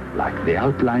looked like the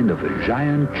outline of a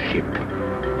giant ship.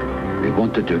 We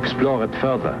wanted to explore it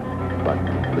further, but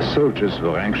the soldiers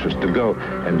were anxious to go,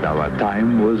 and our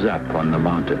time was up on the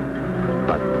mountain.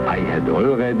 But I had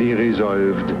already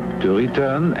resolved to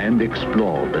return and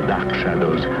explore the dark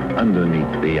shadows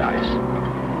underneath the ice.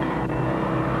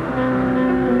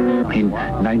 In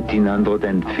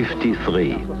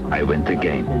 1953, I went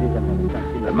again.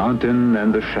 The mountain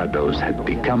and the shadows had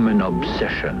become an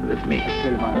obsession with me.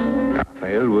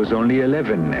 Raphael was only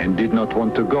 11 and did not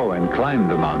want to go and climb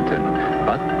the mountain,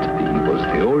 but he was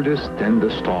the oldest and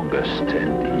the strongest,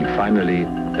 and he finally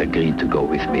agreed to go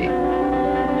with me.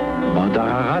 Mount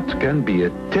Ararat can be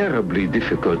a terribly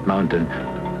difficult mountain.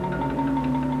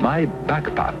 My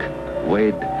backpack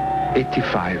weighed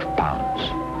 85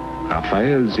 pounds.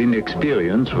 Raphael's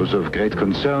inexperience was of great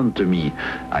concern to me.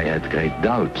 I had great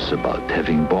doubts about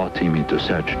having brought him into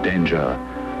such danger.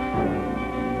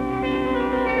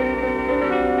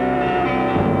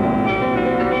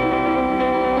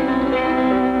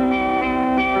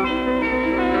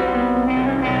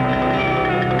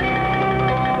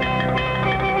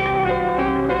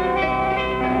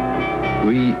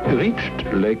 We reached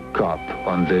Lake Cobb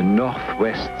on the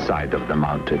northwest side of the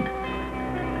mountain.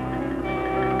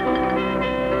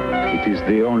 It is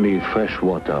the only fresh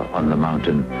water on the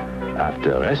mountain.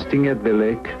 After resting at the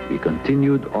lake, we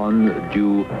continued on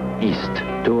due east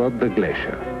toward the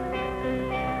glacier.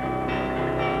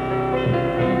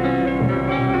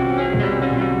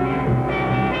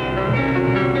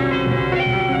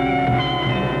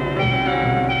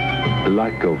 The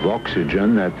lack of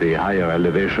oxygen at the higher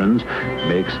elevations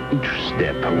makes each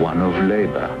step one of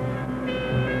labor.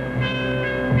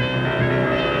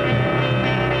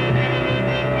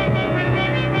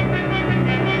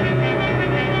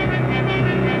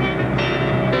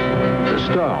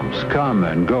 Storms come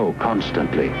and go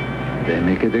constantly. They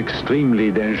make it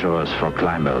extremely dangerous for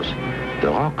climbers. The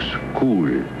rocks cool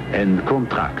and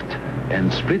contract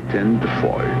and split and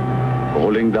fall,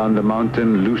 rolling down the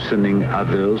mountain, loosening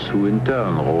others who in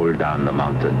turn roll down the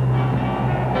mountain.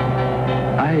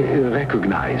 I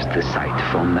recognized the site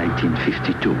from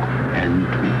 1952, and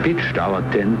we pitched our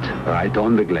tent right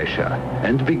on the glacier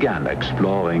and began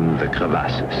exploring the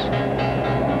crevasses.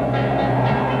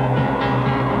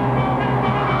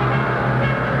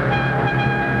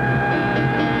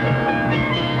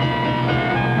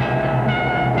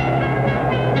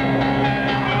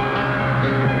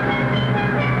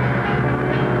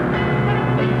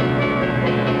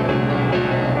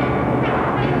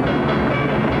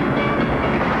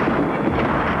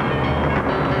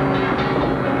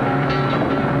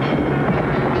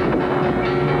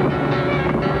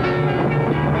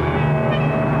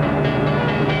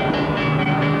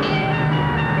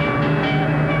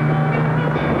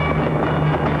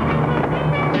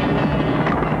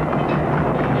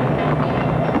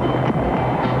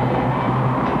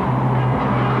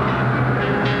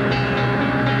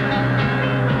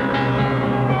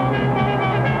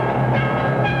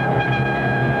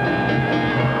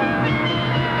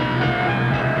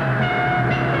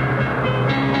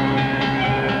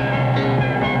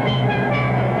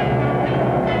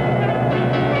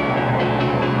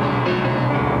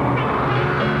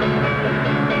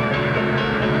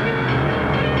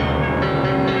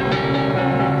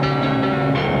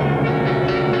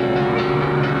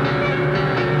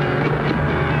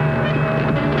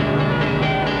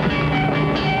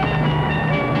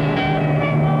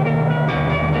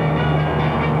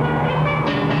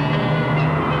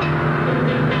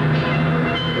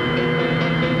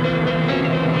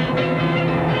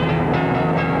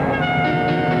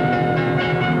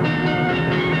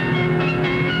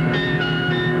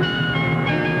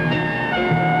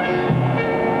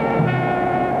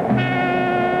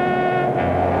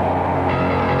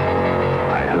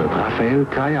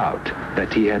 Cry out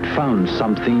that he had found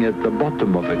something at the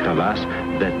bottom of a crevasse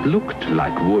that looked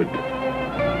like wood.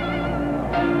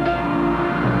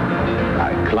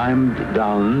 I climbed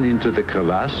down into the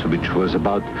crevasse, which was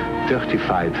about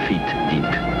 35 feet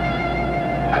deep.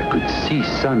 I could see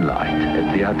sunlight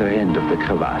at the other end of the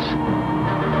crevasse.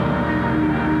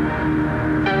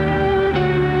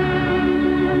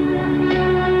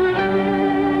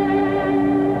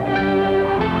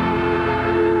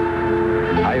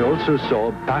 I also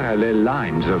saw parallel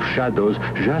lines of shadows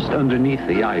just underneath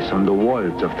the ice on the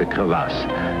walls of the crevasse.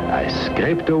 I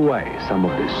scraped away some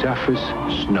of the surface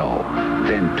snow,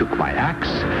 then took my axe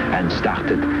and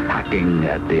started hacking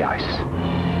at the ice.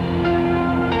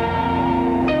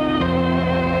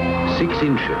 6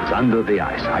 inches under the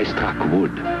ice, I struck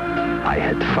wood. I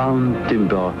had found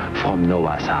timber from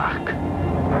Noah's Ark.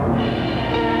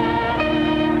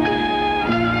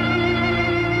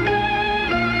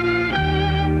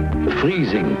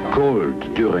 Freezing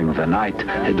cold during the night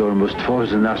had almost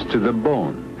frozen us to the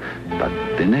bone. But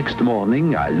the next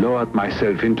morning, I lowered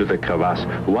myself into the crevasse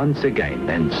once again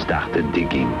and started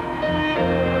digging.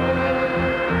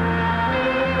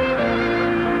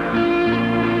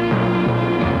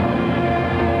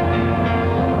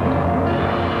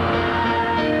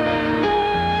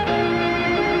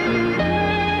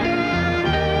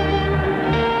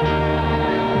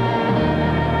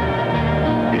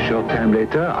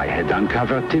 Later, I had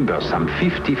uncovered timber some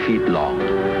 50 feet long.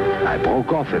 I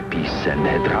broke off a piece and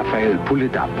had Raphael pull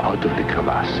it up out of the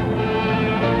crevasse.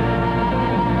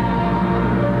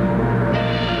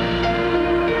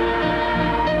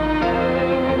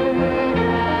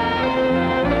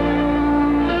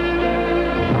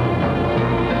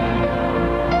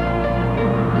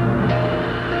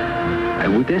 I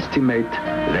would estimate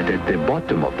that at the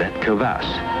bottom of that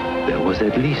crevasse, there was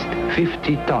at least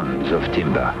 50 tons of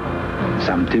timber.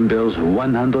 Some timbers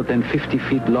 150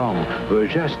 feet long were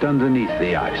just underneath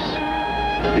the ice.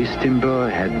 This timber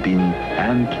had been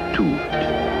hand-tooled.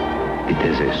 It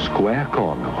has a square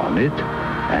corner on it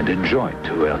and a joint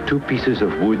where two pieces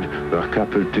of wood were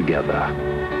coupled together.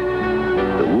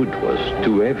 The wood was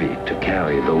too heavy to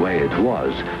carry the way it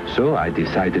was, so I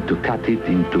decided to cut it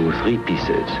into 3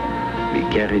 pieces. We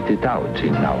carried it out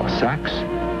in our sacks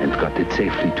and got it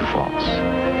safely to France.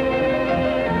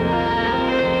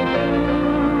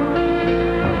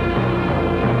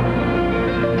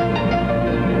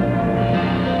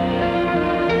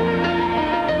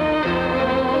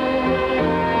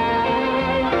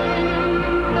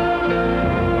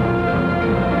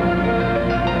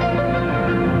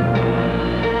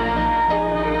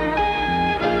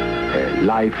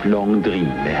 Lifelong dream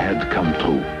had come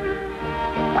true.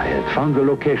 I had found the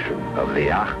location of the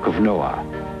Ark of Noah.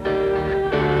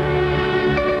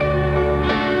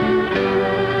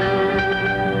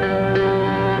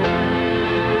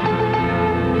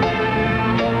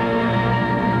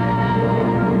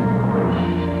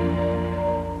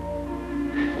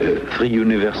 Three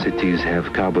universities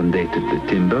have carbon dated the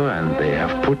timber, and they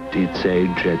have put its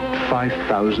age at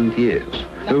 5,000 years,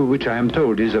 which I am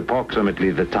told is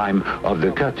approximately the time of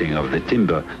the cutting of the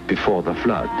timber before the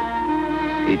flood.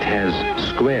 It has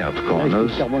squared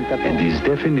corners and is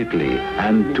definitely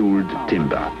hand-tooled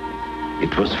timber.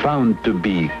 It was found to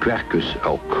be Quercus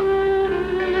oak.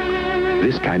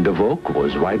 This kind of oak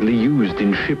was widely used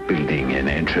in shipbuilding in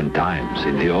ancient times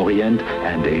in the Orient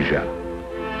and Asia.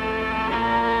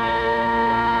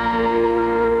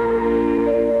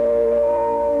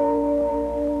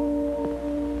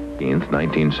 In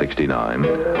 1969,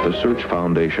 the Search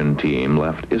Foundation team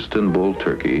left Istanbul,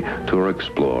 Turkey, to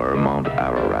explore Mount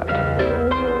Ararat.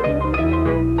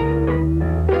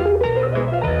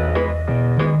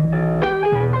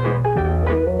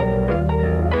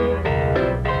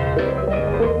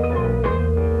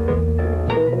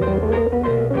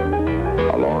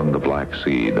 Along the Black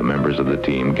Sea, the members of the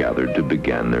team gathered to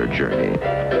begin their journey.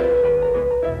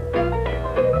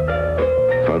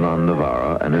 Fernand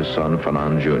Navarra and his son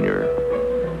Fernand Jr.,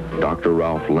 Dr.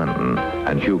 Ralph Linton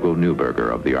and Hugo Neuberger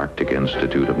of the Arctic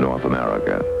Institute of North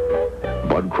America,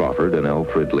 Bud Crawford and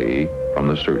Alfred Lee from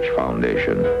the Search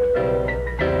Foundation.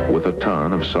 With a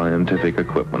ton of scientific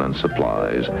equipment and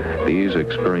supplies, these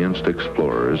experienced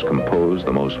explorers composed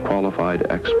the most qualified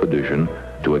expedition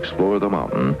to explore the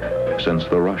mountain since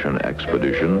the Russian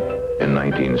expedition in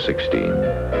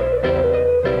 1916.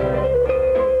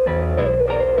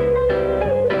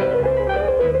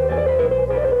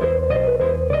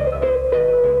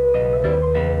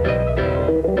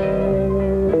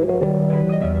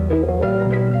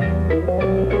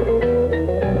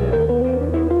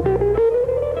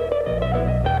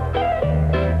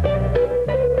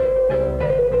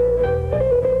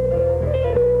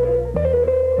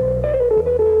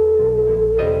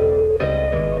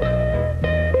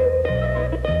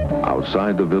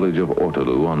 Outside the village of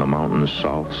Ortalu on the mountain's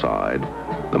south side,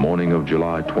 the morning of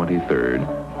July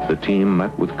 23rd, the team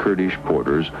met with Kurdish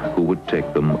porters who would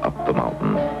take them up the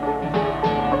mountain.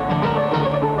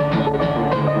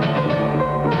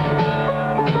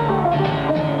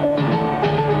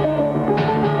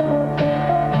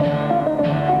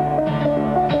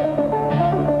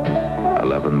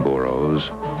 Burros,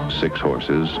 6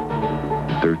 horses,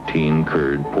 13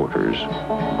 Kurd porters.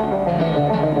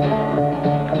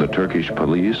 The Turkish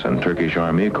police and Turkish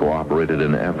army cooperated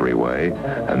in every way,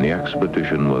 and the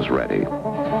expedition was ready.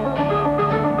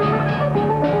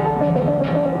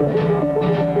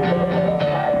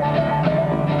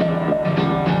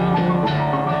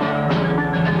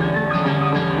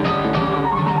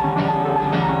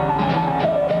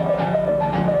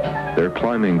 Their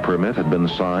climbing permit had been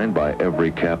signed by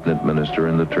every cabinet minister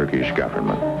in the Turkish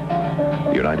government.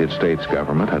 The United States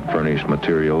government had furnished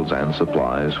materials and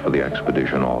supplies for the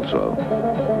expedition also.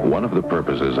 One of the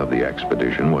purposes of the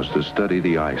expedition was to study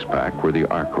the ice pack where the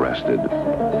Ark rested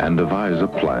and devise a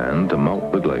plan to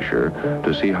melt the glacier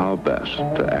to see how best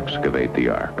to excavate the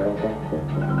Ark.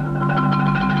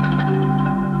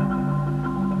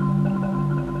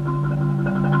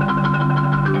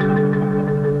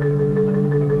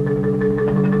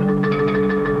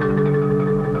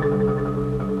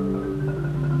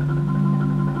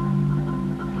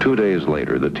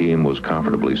 Later, the team was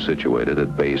comfortably situated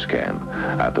at base camp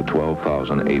at the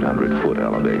 12,800-foot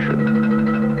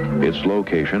elevation. Its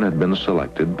location had been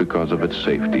selected because of its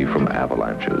safety from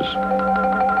avalanches.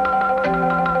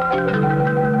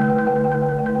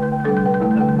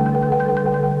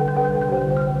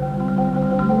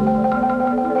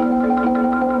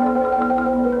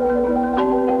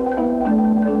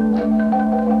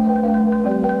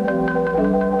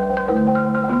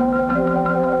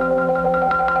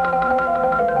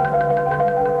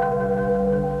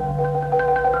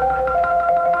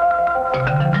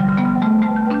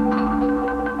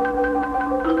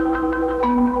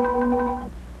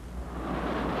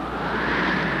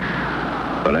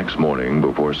 The next morning,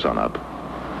 before sunup,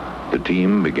 the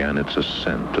team began its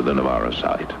ascent to the Navarra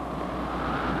site.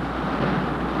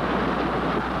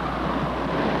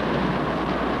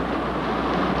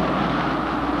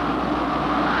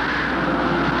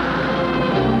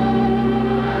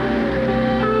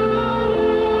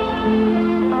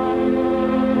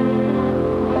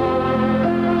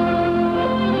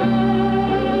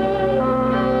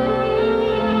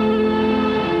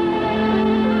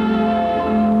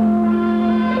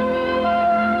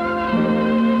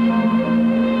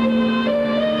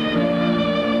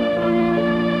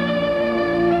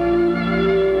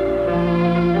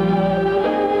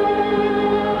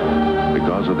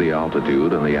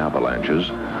 Altitude and the avalanches,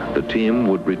 the team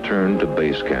would return to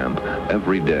base camp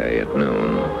every day at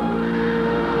noon.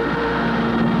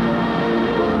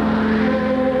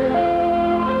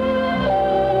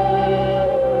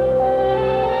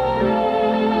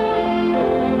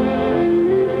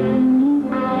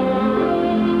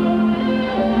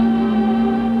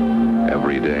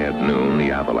 Every day at noon,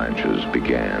 the avalanches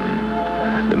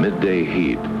began. The midday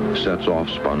heat sets off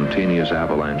spontaneous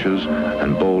avalanches,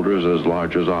 and boulders as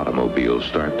large as automobiles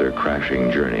start their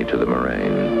crashing journey to the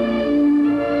moraine.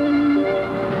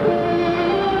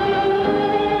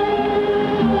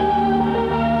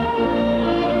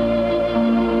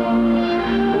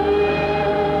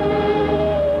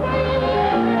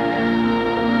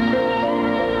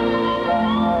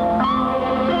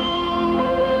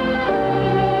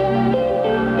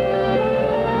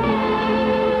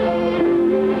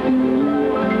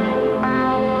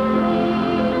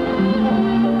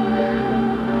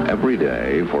 Every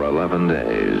day for 11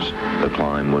 days, the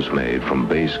climb was made from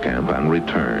base camp and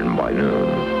return by noon.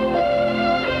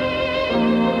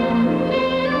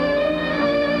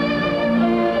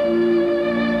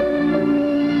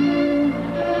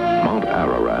 Mount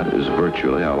Ararat is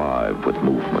virtually alive with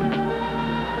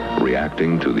movement.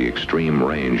 Reacting to the extreme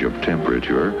range of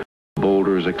temperature,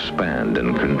 boulders expand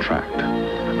and contract.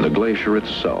 The glacier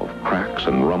itself cracks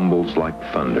and rumbles like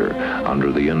thunder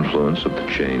under the influence of the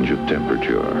change of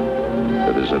temperature.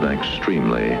 It is an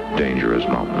extremely dangerous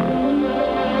mountain.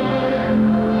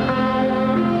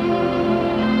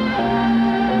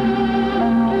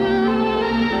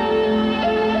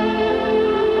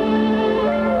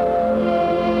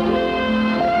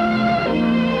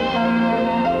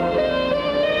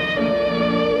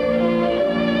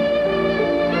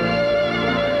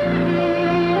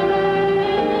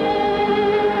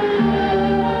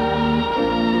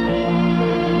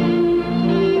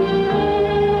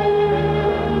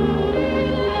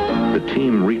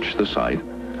 The site,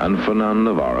 and Fernand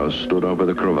Navarra stood over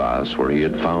the crevasse where he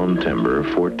had found timber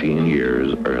 14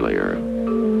 years earlier.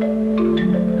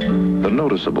 The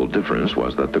noticeable difference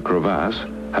was that the crevasse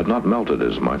had not melted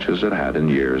as much as it had in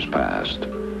years past.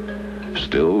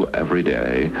 Still, every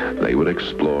day, they would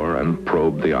explore and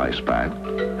probe the ice pack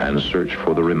and search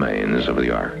for the remains of the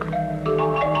Ark.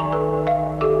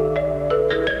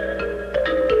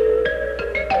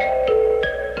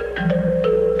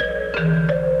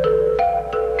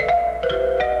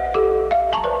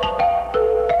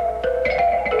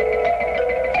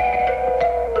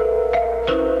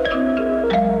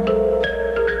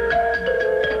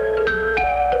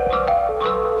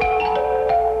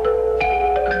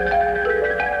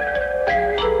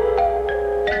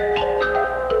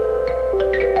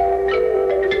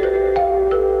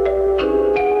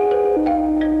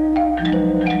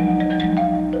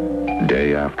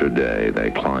 Day after day,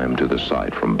 they climbed to the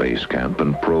site from base camp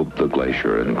and probed the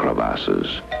glacier and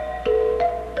crevasses.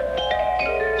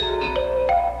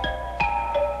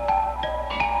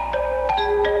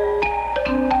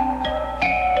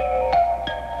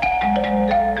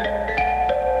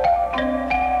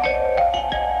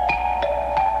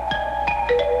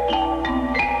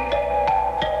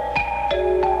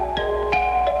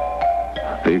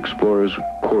 The explorers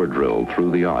core drilled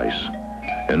through the ice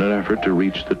in an effort to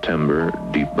reach the timber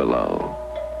deep below.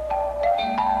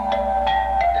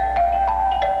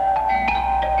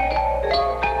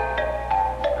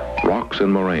 Rocks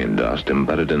and moraine dust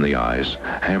embedded in the ice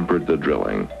hampered the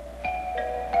drilling,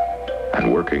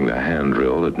 and working the hand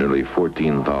drill at nearly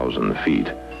 14,000 feet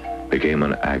became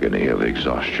an agony of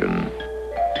exhaustion.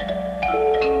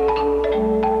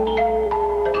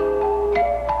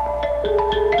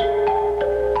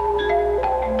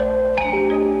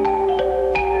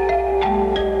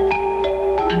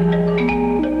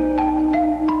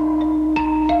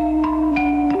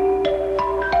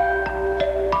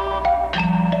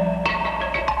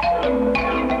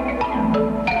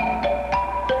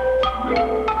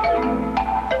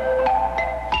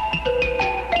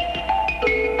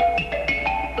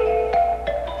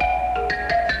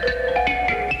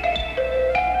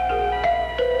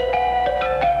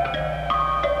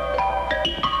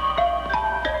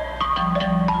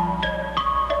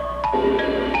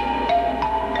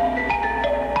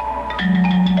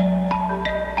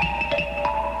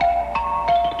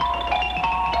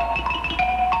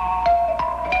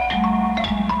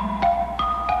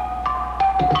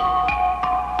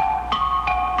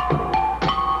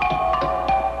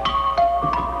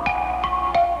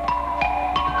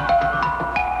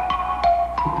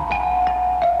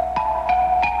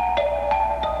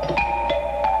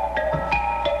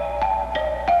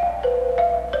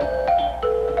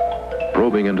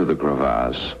 Probing into the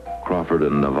crevasse, Crawford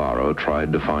and Navarro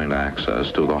tried to find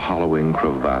access to the hollowing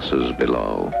crevasses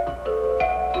below.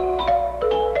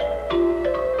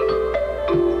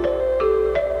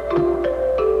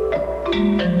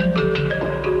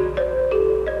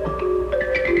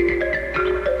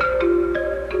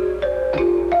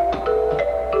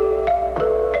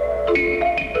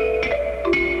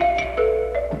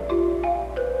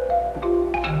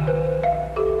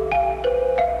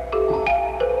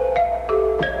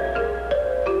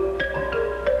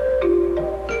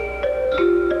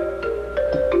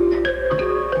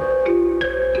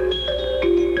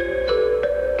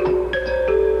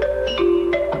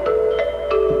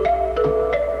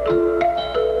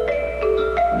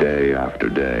 Day after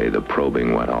day, the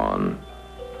probing went on,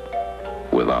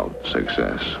 without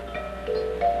success.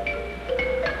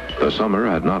 The summer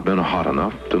had not been hot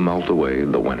enough to melt away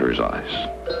the winter's ice.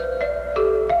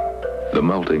 The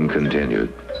melting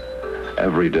continued.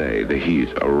 Every day, the heat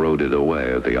eroded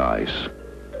away at the ice.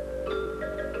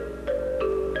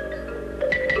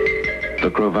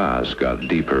 The crevasse got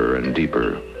deeper and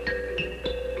deeper.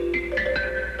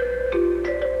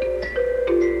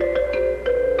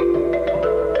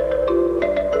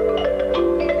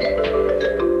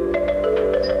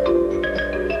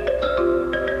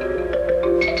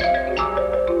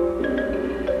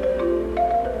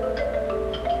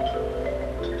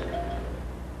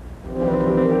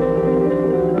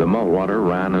 Water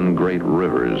ran in great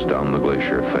rivers down the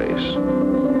glacier face.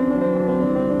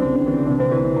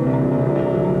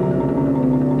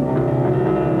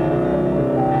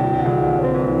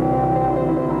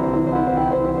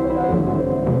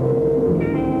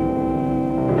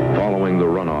 Following the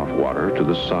runoff water to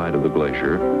the side of the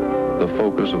glacier, the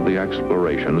focus of the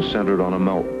exploration centered on a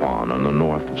melt pond on the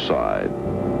north side.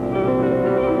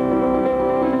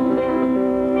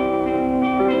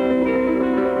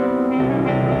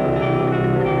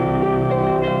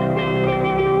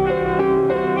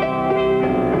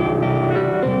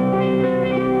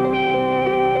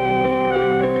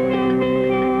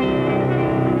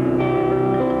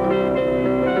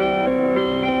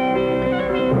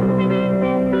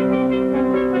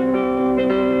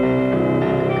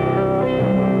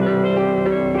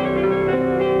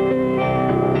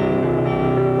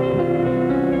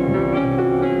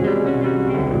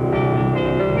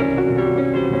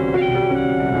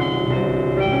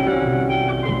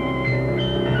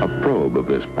 Of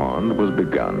this pond was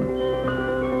begun.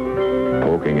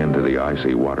 Poking into the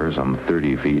icy water some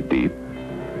 30 feet deep,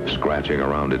 scratching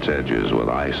around its edges with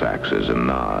ice axes and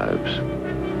knives,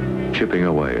 chipping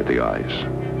away at the ice,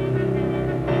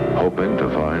 hoping to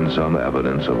find some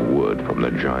evidence of wood from the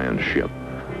giant ship,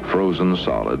 frozen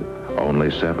solid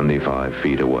only 75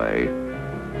 feet away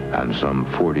and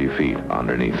some 40 feet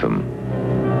underneath them.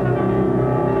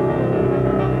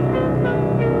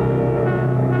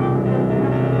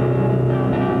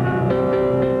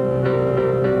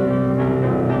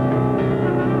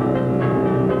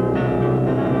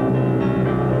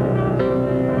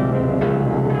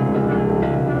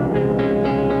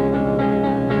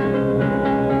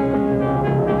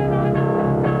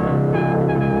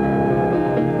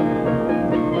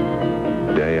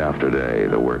 After day,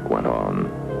 the work went on.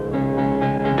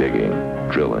 Digging,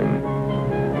 drilling,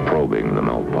 probing the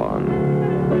melt pond.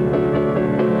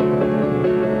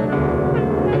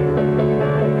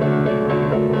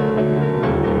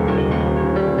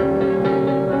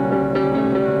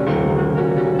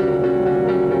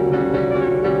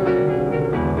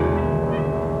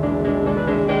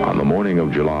 On the morning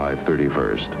of July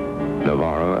 31st,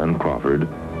 Navarra and Crawford,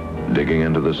 digging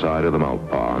into the side of the melt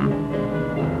pond,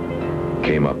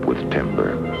 came up with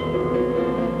timber.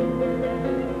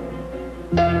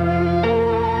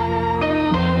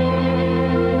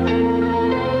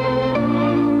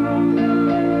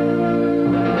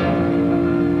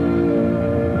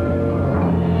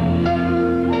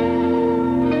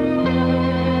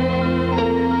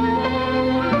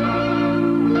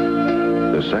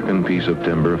 The second piece of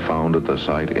timber found at the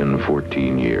site in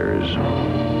 14 years.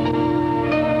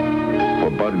 For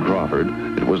Bud Crawford,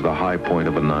 it was the high point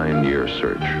of a 9-year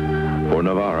search. For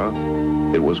Navarra,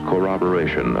 It was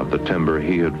corroboration of the timber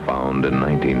he had found in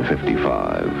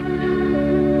 1955.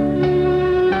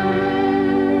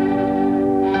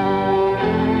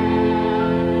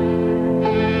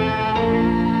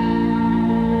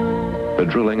 The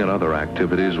drilling and other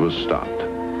activities was stopped,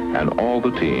 and all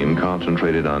the team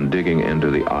concentrated on digging into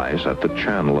the ice at the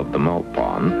channel of the melt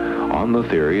pond on the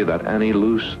theory that any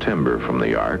loose timber from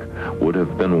the Ark would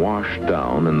have been washed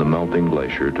down in the melting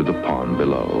glacier to the pond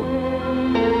below.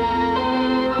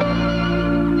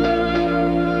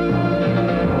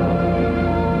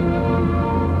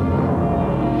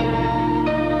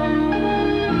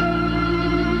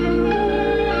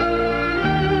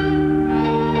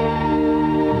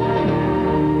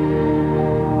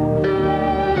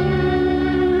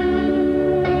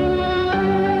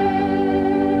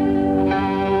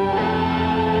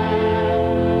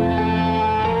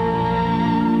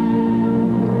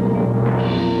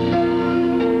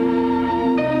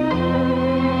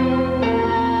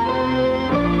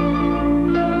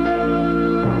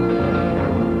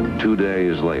 2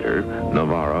 days later,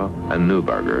 Navarra and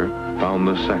Neuberger found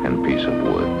the second piece of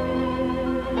wood.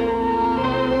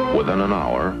 Within an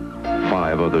hour,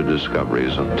 5 other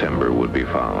discoveries of timber would be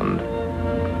found.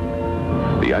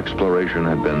 The exploration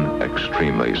had been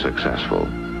extremely successful.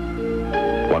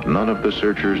 What none of the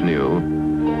searchers knew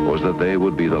was that they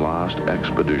would be the last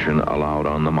expedition allowed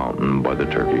on the mountain by the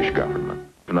Turkish government.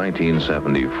 In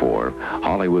 1974,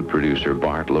 Hollywood producer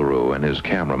Bart LaRue and his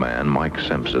cameraman Mike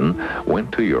Simpson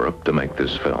went to Europe to make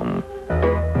this film.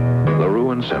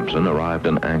 LaRue and Simpson arrived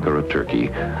in Ankara, Turkey,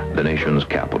 the nation's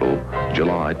capital,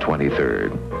 July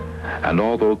 23rd. And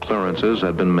although clearances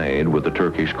had been made with the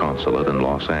Turkish consulate in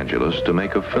Los Angeles to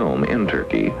make a film in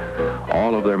Turkey,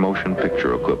 all of their motion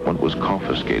picture equipment was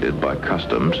confiscated by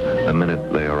customs the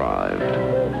minute they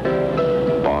arrived.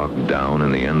 Bogged down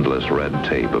in the endless red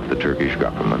tape of the Turkish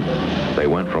government, they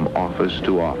went from office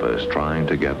to office trying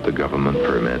to get the government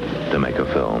permit to make a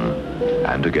film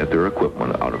and to get their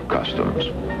equipment out of customs.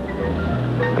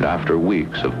 And after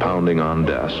weeks of pounding on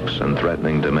desks and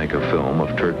threatening to make a film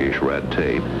of Turkish red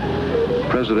tape,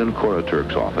 President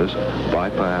Karaturk's office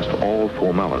bypassed all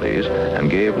formalities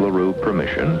and gave LaRue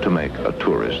permission to make a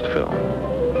tourist film.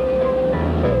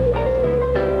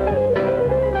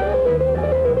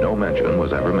 No mention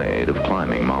was ever made of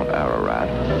climbing Mount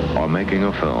Ararat or making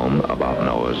a film about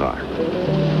Noah's Ark.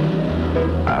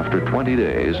 After 20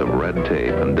 days of red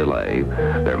tape and delay,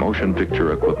 their motion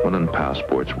picture equipment and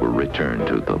passports were returned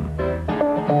to them.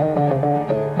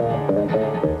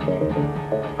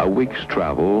 A week's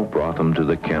travel brought them to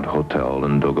the Kent Hotel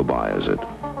in Dogabayazit.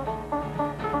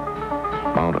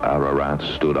 Mount Ararat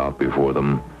stood out before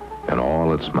them in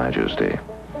all its majesty,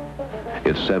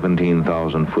 its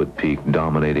 17,000-foot peak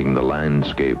dominating the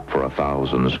landscape for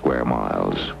 1,000 square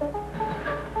miles.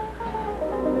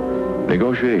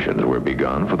 Negotiations were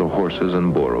begun for the horses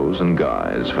and burros and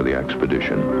guides for the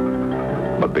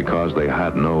expedition. But because they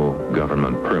had no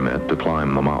government permit to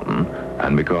climb the mountain,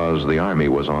 and because the army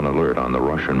was on alert on the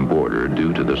Russian border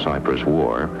due to the Cyprus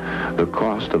War, the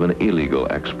cost of an illegal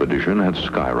expedition had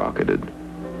skyrocketed,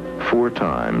 4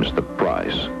 times the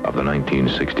price of the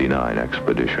 1969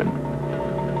 expedition.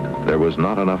 There was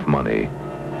not enough money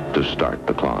to start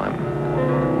the climb.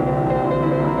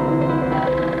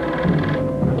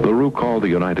 LaRue called the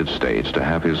United States to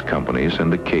have his company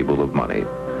send a cable of money.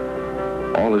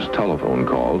 All his telephone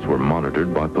calls were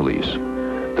monitored by police.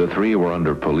 The 3 were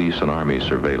under police and army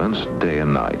surveillance day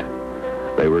and night.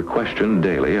 They were questioned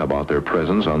daily about their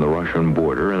presence on the Russian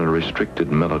border in a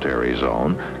restricted military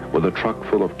zone with a truck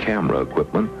full of camera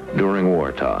equipment during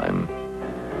wartime.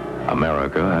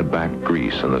 America had backed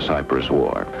Greece in the Cyprus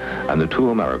War, and the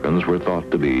 2 Americans were thought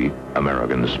to be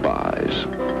American spies.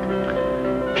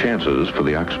 Chances for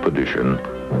the expedition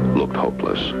looked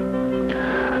hopeless.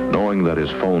 Knowing that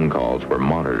his phone calls were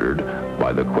monitored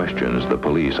by the questions the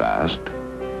police asked,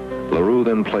 LaRue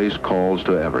then placed calls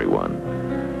to everyone,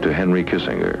 to Henry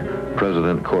Kissinger,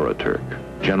 President Karaturk,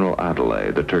 General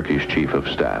Atalay, the Turkish Chief of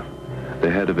Staff, the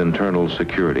head of Internal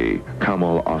Security,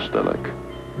 Kemal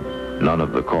Öztürk. None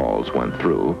of the calls went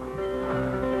through,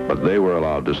 but they were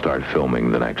allowed to start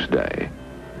filming the next day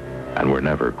and were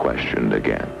never questioned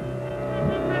again.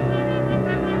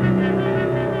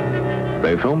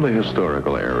 They filmed the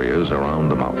historical areas around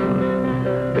the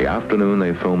mountain. The afternoon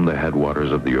they filmed the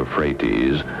headwaters of the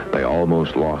Euphrates. They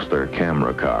almost lost their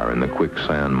camera car in the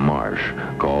quicksand marsh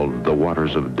called the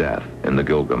Waters of Death in the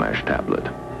Gilgamesh tablet.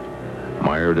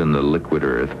 Mired in the liquid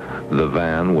earth, the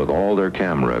van with all their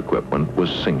camera equipment was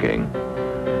sinking.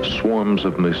 Swarms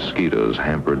of mosquitoes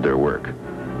hampered their work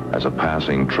as a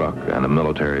passing truck and a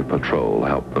military patrol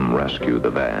helped them rescue the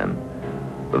van.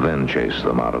 then chase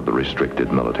them out of the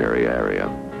restricted military area.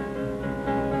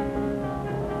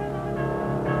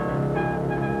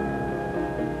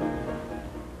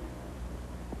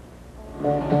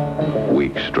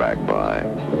 Weeks dragged by,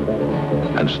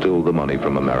 and still the money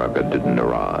from America didn't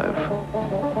arrive.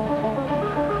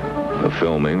 The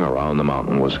filming around the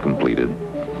mountain was completed.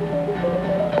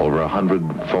 Over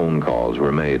 100 phone calls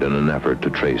were made in an effort to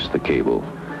trace the cable,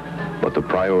 but the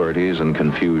priorities and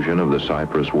confusion of the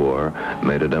Cyprus War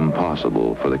made it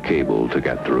impossible for the cable to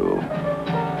get through.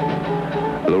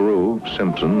 LaRue,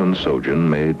 Simpson, and Sogin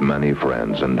made many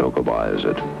friends in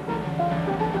Dokobazit.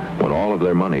 When all of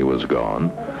their money was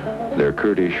gone, their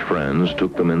Kurdish friends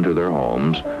took them into their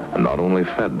homes and not only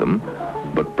fed them,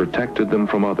 but protected them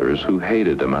from others who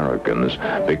hated Americans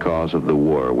because of the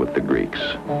war with the Greeks.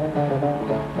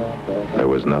 There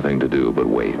was nothing to do but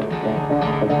wait.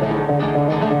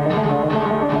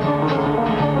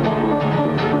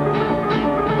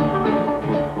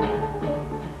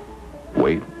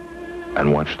 Wait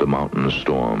and watch the mountain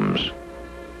storms.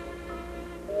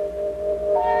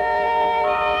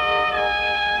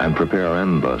 And prepare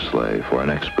endlessly for an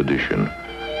expedition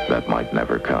that might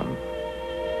never come.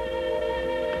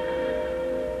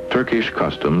 Turkish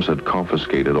customs had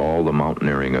confiscated all the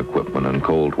mountaineering equipment and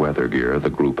cold weather gear the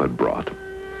group had brought.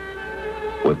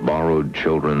 With borrowed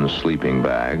children's sleeping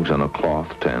bags and a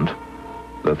cloth tent,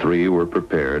 the three were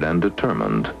prepared and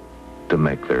determined to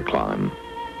make their climb.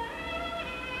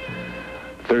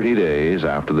 30 days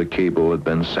after the cable had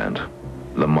been sent,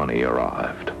 the money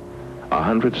arrived.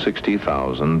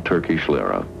 160,000 Turkish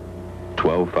lira,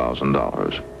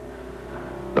 $12,000.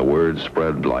 The word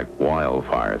spread like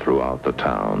wildfire throughout the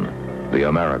town. The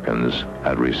Americans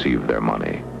had received their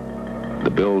money. The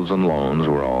bills and loans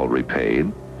were all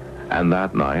repaid, and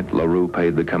that night LaRue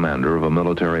paid the commander of a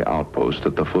military outpost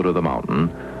at the foot of the mountain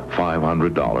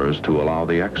 $500 to allow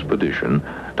the expedition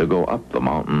to go up the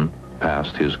mountain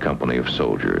past his company of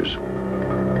soldiers.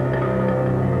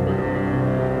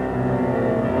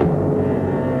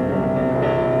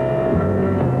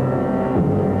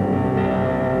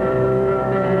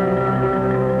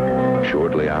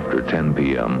 After 10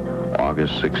 p.m.,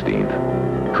 August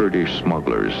 16th, Kurdish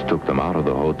smugglers took them out of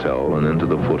the hotel and into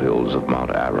the foothills of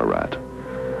Mount Ararat.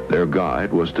 Their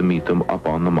guide was to meet them up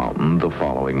on the mountain the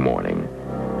following morning.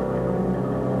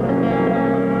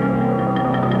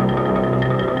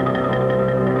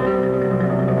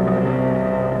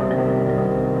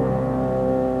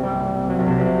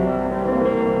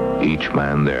 Each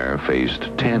man there faced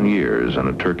 10 years in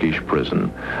a Turkish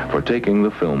prison for taking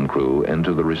the film crew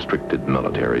into the restricted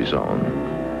military zone.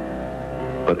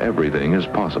 But everything is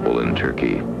possible in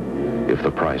Turkey, if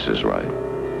the price is right.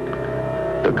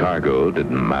 The cargo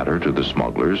didn't matter to the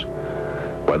smugglers,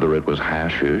 whether it was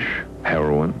hashish,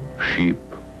 heroin, sheep,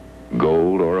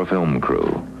 gold, or a film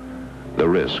crew. The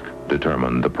risk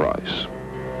determined the price.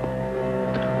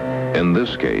 In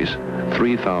this case,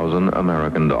 3,000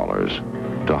 American dollars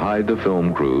to hide the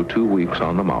film crew 2 weeks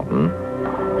on the mountain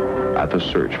at the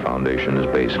Search Foundation's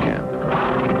base camp.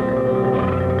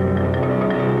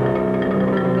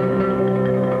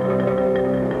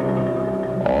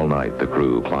 All night, the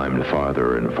crew climbed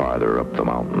farther and farther up the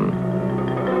mountain.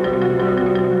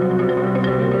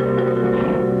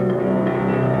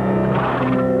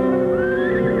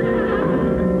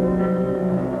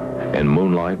 In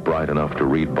moonlight bright enough to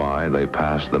read by, they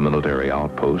passed the military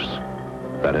outposts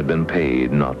that had been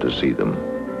paid not to see them.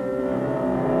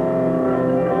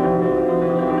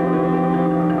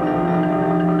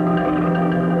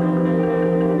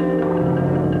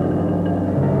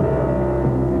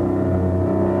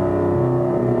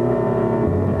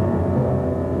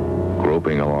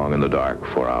 Groping along in the dark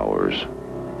for hours,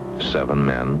 7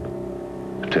 men,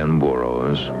 10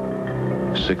 burros,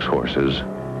 6 horses,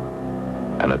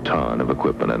 and a ton of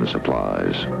equipment and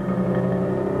supplies.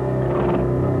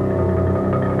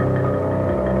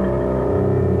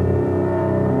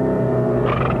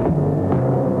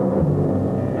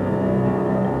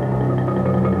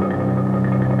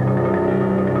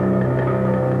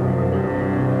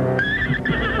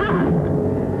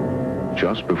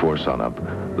 Just before sunup,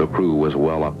 the crew was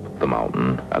well up the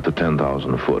mountain at the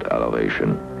 10,000-foot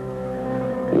elevation,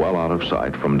 well out of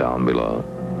sight from down below.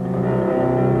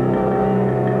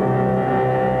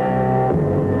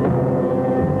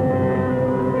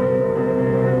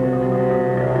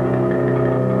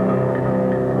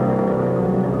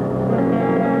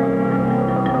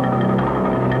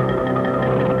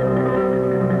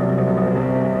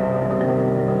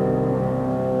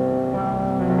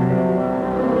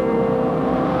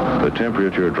 The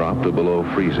temperature dropped to below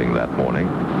freezing that morning.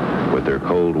 With their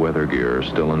cold weather gear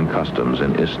still in customs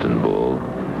in Istanbul,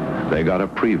 They got a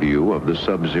preview of the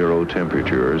sub-zero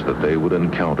temperatures that they would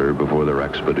encounter before their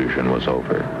expedition was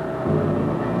over.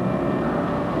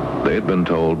 They had been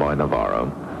told by Navarra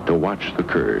to watch the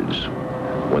Kurds.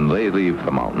 When they leave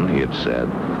the mountain, he had said,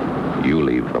 "You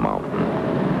leave the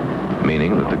mountain,"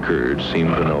 meaning that the Kurds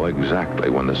seemed to know exactly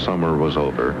when the summer was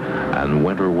over and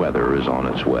winter weather is on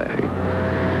its way.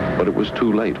 But it was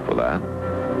too late for that.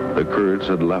 The Kurds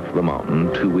had left the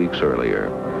mountain 2 weeks earlier,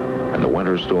 and the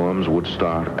winter storms would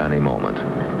start any moment.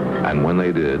 And when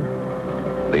they did,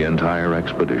 the entire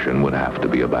expedition would have to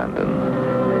be abandoned.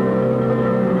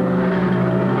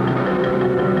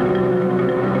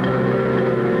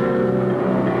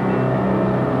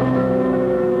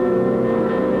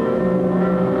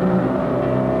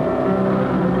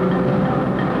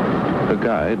 The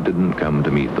guide didn't come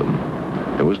to meet them.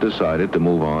 It was decided to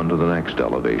move on to the next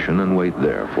elevation and wait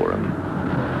there for him.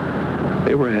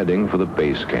 They were heading for the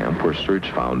base camp where Search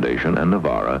Foundation and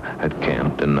Navarra had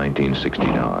camped in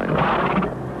 1969.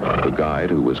 The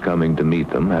guide who was coming to meet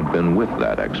them had been with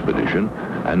that expedition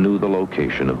and knew the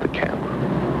location of the camp.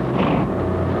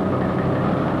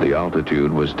 The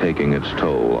altitude was taking its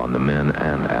toll on the men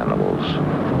and animals.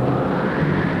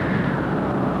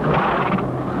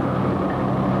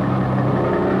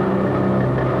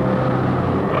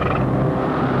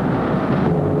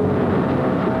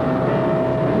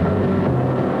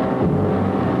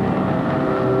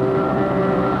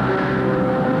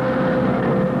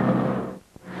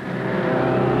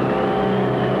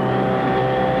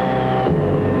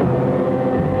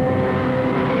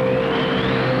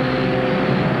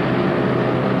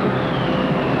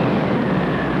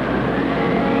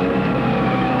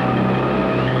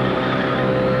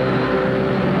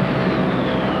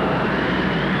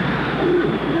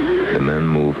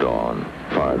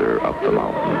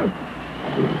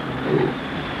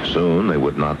 Soon they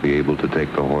would not be able to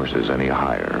take the horses any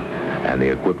higher, and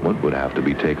the equipment would have to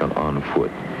be taken on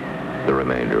foot the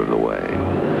remainder of the way.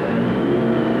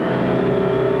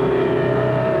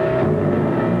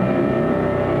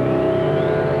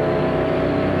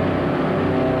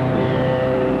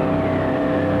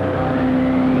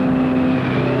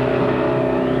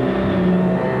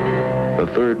 The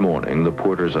third morning, the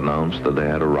porters announced that they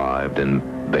had arrived in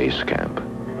base camp.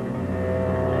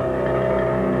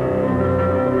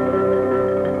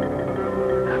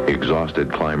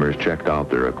 Exhausted climbers checked out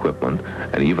their equipment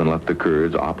and even let the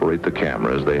Kurds operate the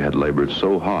cameras they had labored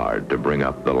so hard to bring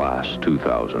up the last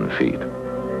 2,000 feet.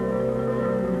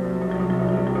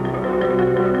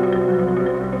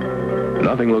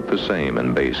 Nothing looked the same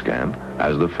in base camp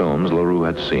as the films LaRue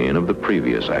had seen of the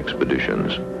previous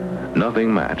expeditions.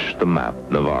 Nothing matched the map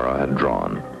Navarra had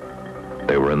drawn.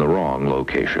 They were in the wrong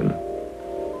location.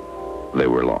 They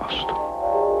were lost.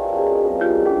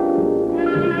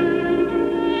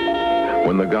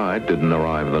 When the guide didn't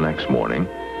arrive the next morning,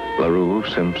 LaRue,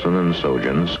 Simpson, and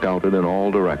Sojan scouted in all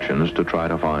directions to try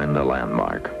to find a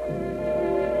landmark.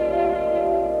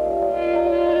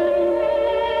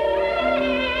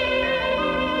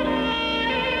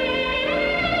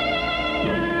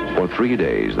 For 3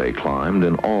 days, they climbed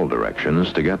in all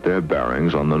directions to get their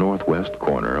bearings on the northwest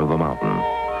corner of the mountain.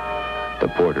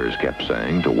 The porters kept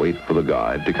saying to wait for the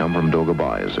guide to come from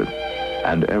Dogabayazit,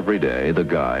 and every day the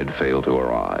guide failed to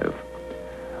arrive.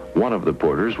 One of the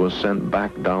porters was sent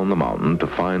back down the mountain to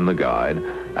find the guide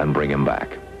and bring him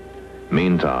back.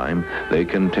 Meantime, they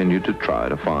continued to try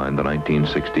to find the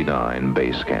 1969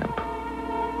 base camp.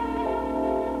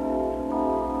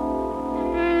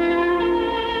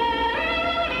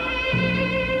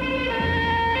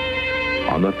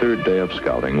 On the third day of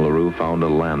scouting, LaRue found a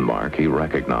landmark he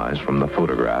recognized from the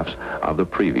photographs of the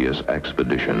previous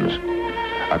expeditions,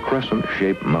 a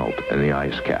crescent-shaped melt in the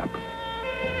ice cap.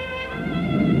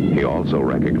 He also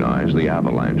recognized the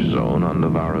avalanche zone on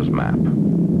Navarra's map.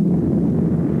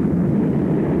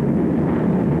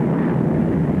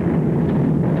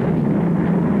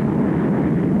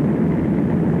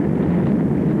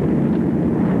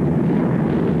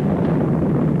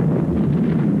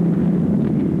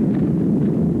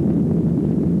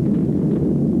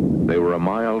 They were a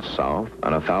mile south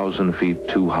and 1,000 feet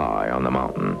too high on the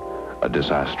mountain, a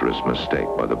disastrous mistake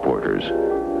by the porters.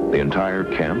 The entire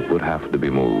camp would have to be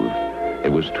moved.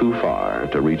 It was too far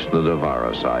to reach the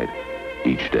Navarra site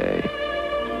each day.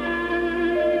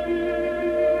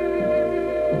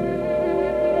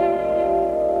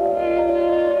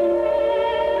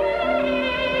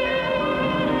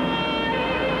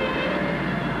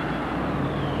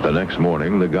 The next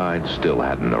morning, the guide still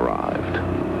hadn't arrived.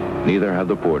 Neither had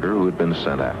the porter who had been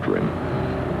sent after him.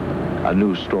 A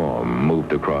new storm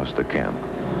moved across the camp.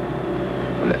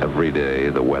 And every day,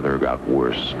 the weather got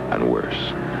worse and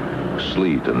worse.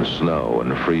 Sleet and snow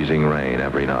and freezing rain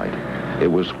every night.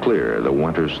 It was clear the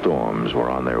winter storms were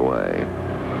on their way.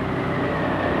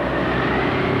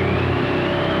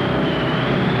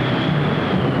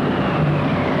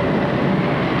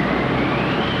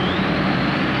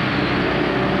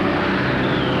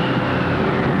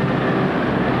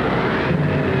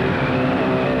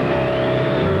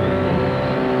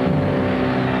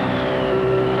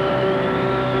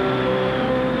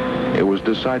 It was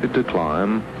decided to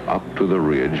climb up to the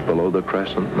ridge below the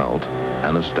crescent melt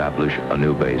and establish a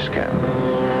new base camp.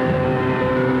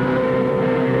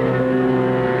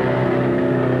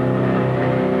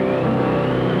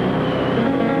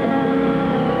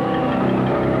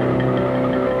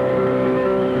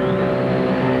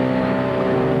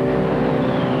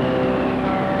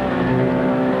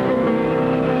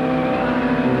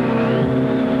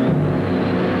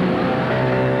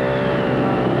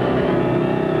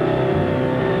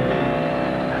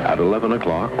 At 11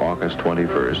 o'clock, August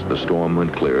 21st, the storm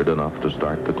had cleared enough to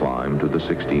start the climb to the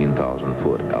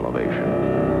 16,000-foot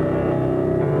elevation.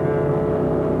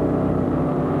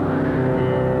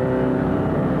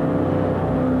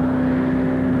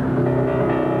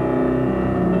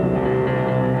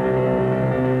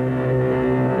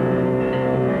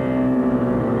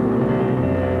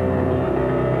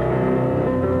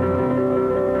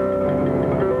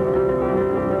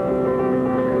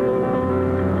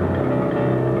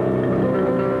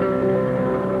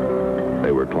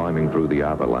 They were climbing through the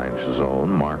avalanche zone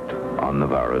marked on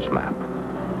Navarra's map.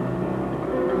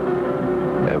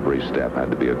 Every step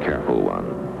had to be a careful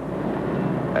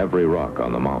one. Every rock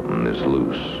on the mountain is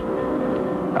loose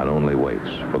and only waits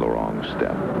for the wrong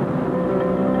step.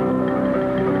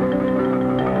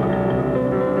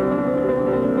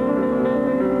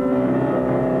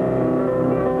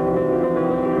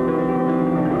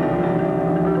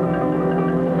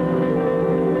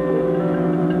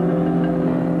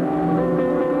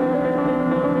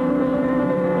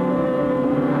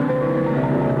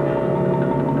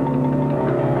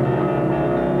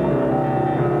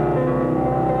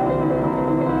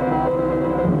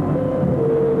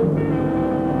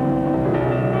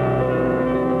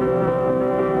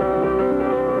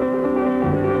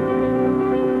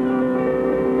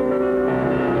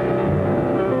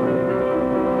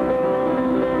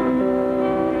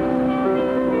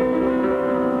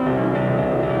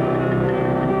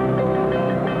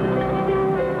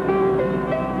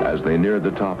 As they neared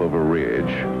the top of a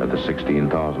ridge at the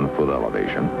 16,000-foot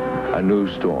elevation, a new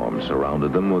storm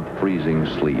surrounded them with freezing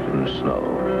sleet and snow.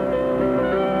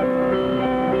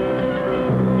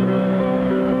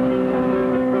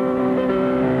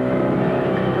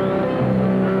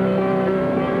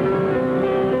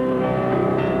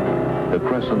 The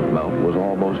crescent melt was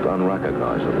almost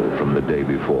unrecognizable from the day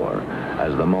before,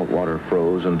 as the meltwater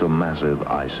froze into massive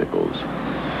icicles.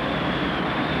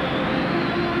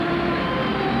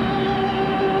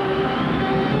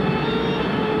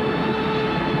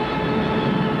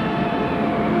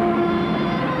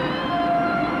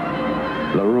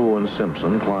 LaRue and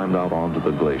Simpson climbed out onto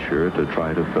the glacier to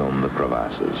try to film the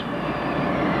crevasses.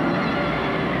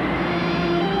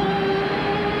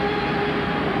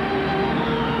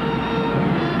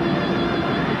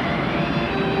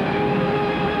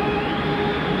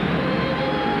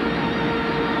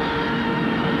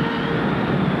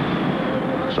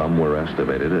 Some were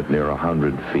estimated at near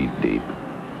 100 feet deep.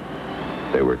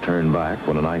 They were turned back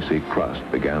when an icy crust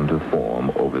began to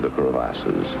form over the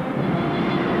crevasses.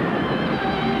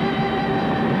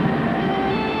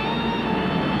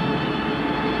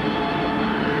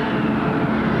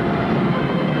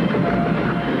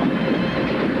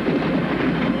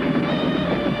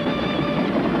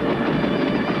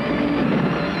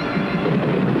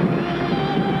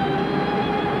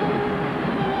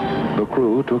 The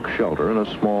crew took shelter in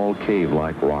a small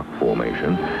cave-like rock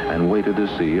formation and waited to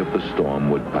see if the storm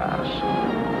would pass.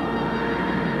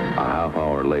 A half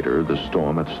hour later, the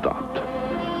storm had stopped.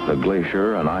 The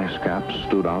glacier and ice caps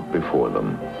stood out before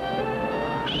them,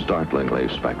 startlingly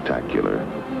spectacular.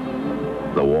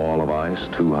 The wall of ice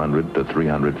 200 to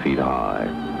 300 feet high,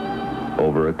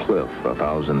 over a cliff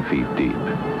 1,000 feet deep.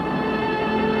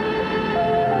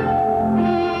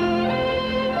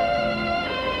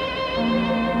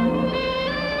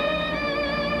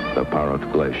 The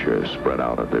Ararat glacier spread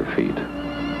out at their feet.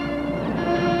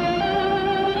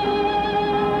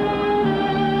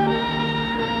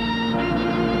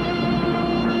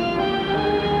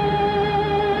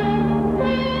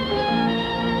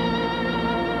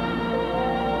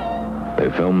 They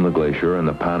filmed the glacier and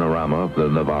the panorama of the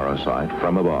Navarra site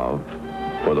from above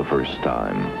for the first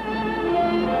time.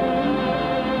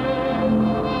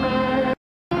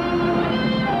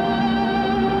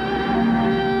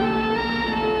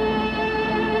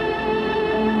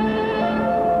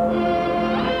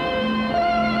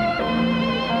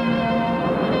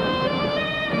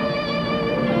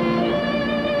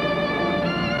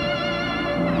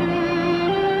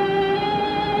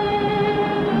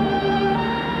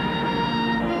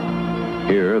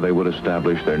 Here, they would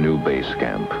establish their new base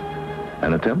camp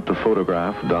and attempt to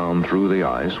photograph down through the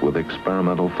ice with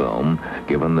experimental film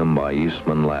given them by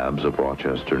Eastman Labs of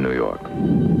Rochester, New York.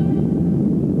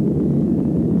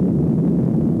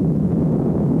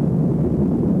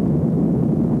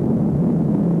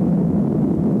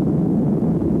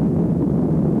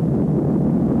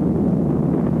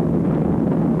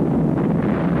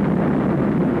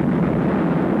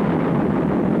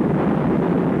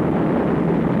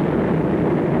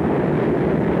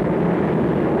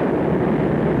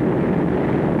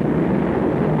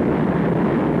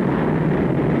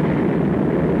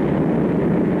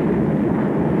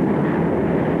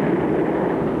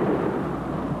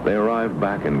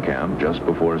 Back in camp just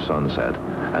before sunset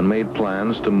and made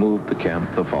plans to move the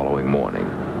camp the following morning.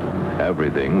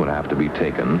 Everything would have to be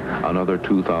taken another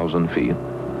 2,000 feet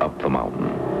up the mountain.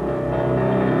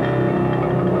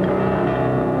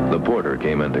 The porter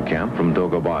came into camp from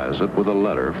Dogobayazet with a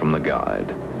letter from the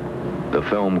guide. The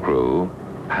film crew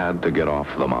had to get off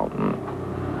the mountain.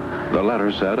 The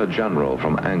letter said a general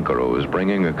from Ankara is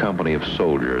bringing a company of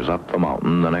soldiers up the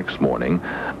mountain the next morning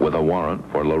with a warrant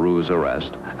for LaRue's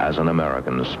arrest as an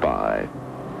American spy.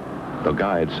 The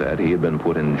guide said he had been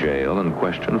put in jail and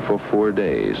questioned for 4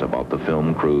 days about the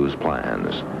film crew's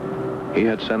plans. He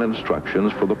had sent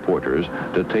instructions for the porters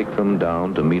to take them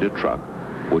down to meet a truck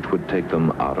which would take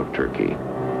them out of Turkey.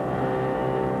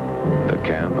 The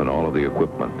camp and all of the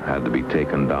equipment had to be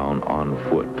taken down on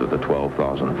foot to the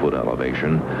 12,000-foot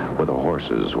elevation where the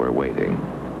horses were waiting.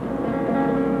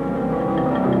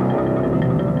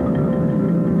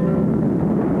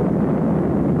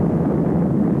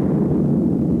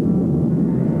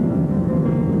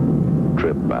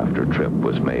 Trip after trip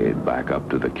was made back up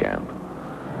to the camp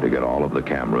to get all of the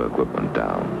camera equipment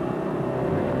down.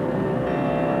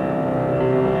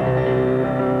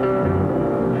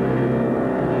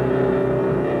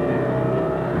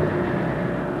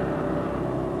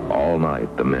 All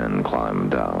night, the men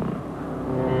climbed down.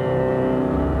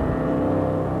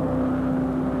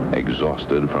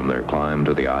 Exhausted from their climb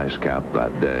to the ice cap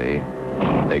that day,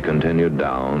 they continued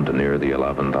down to near the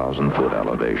 11,000-foot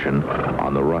elevation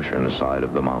on the Russian side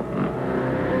of the mountain.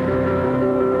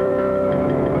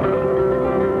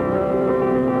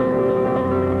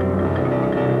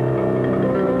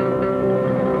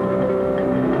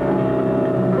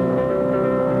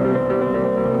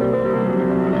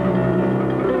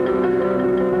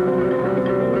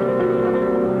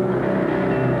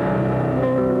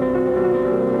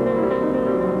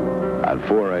 At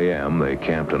 4 a.m., they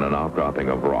camped in an outcropping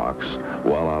of rocks,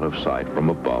 well out of sight from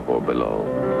above or below.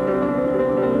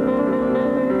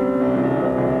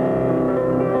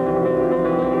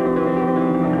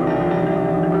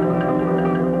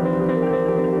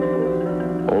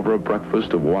 Over a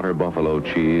breakfast of water buffalo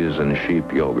cheese and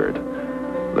sheep yogurt,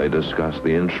 they discussed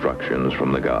the instructions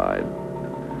from the guide.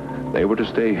 They were to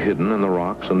stay hidden in the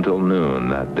rocks until noon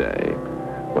that day,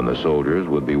 when the soldiers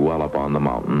would be well up on the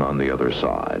mountain on the other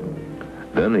side.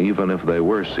 Then, even if they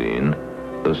were seen,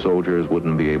 the soldiers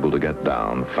wouldn't be able to get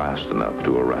down fast enough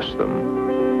to arrest them.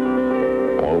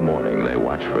 All morning, they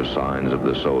watched for signs of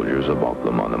the soldiers above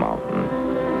them on the mountain.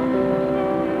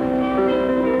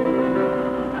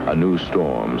 A new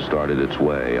storm started its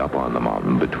way up on the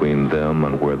mountain between them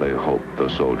and where they hoped the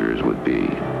soldiers would be.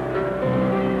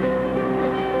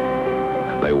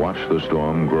 They watched the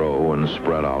storm grow and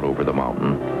spread out over the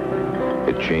mountain.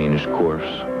 It changed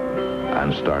course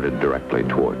and started directly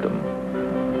toward them.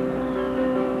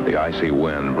 The icy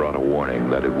wind brought a warning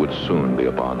that it would soon be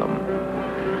upon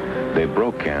them. They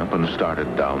broke camp and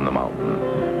started down the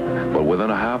mountain. But within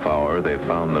a half hour, they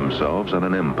found themselves at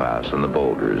an impasse in the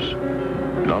boulders.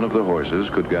 None of the horses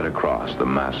could get across the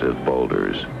massive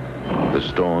boulders. The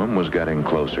storm was getting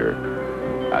closer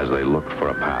as they looked for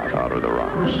a path out of the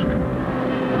rocks.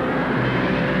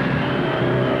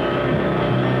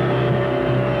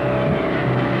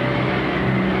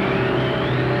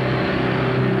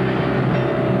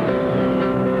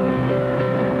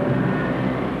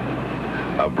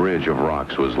 A bridge of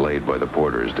rocks was laid by the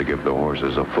porters to give the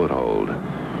horses a foothold.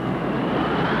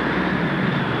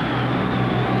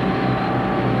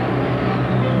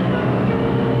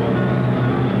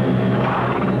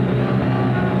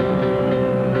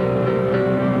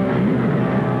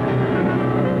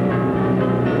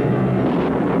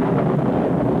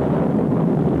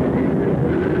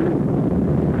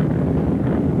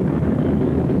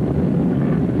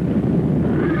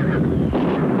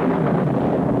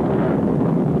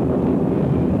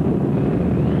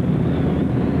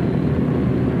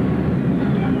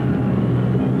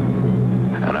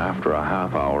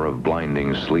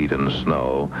 Sleet and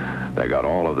snow, they got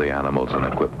all of the animals and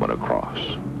equipment across.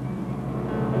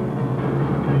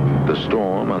 The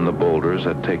storm and the boulders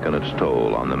had taken its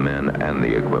toll on the men and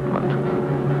the equipment.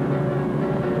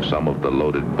 Some of the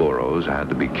loaded burros had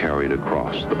to be carried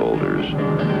across the boulders.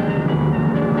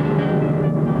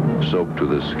 Soaked to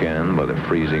the skin by the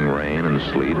freezing rain and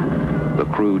sleet, the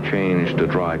crew changed to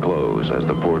dry clothes as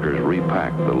the porters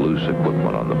repacked the loose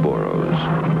equipment on the burros.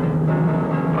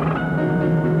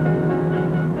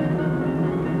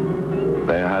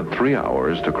 They had 3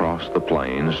 hours to cross the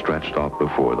plain stretched out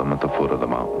before them at the foot of the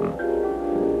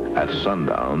mountain. At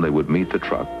sundown, they would meet the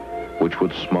truck, which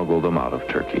would smuggle them out of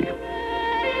Turkey.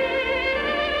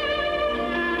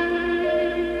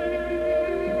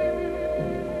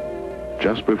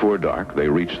 Just before dark, they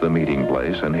reached the meeting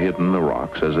place and hid in the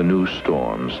rocks as a new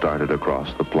storm started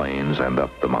across the plains and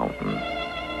up the mountain.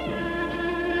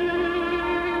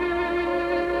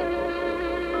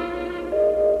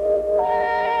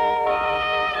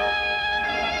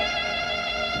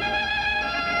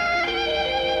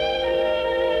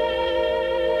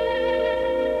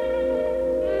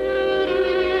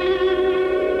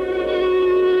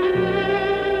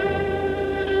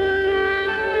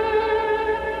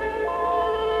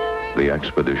 The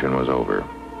expedition was over.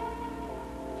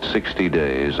 60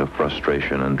 days of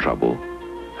frustration and trouble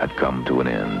had come to an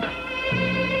end.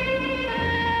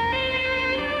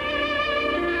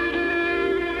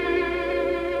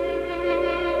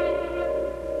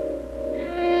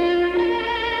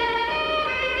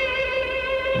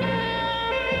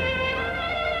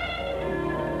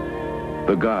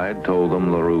 The guide told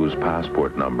them LaRue's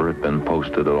passport number had been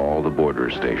posted at all the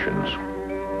border stations.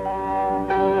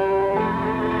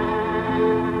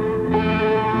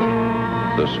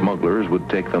 The smugglers would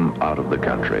take them out of the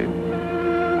country.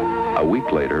 A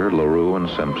week later, LaRue and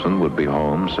Simpson would be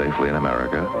home safely in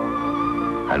America,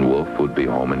 and Wolf would be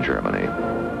home in Germany.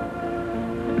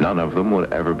 None of them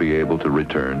would ever be able to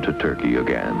return to Turkey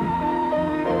again,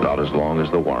 not as long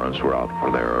as the warrants were out for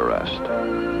their arrest.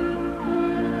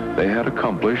 They had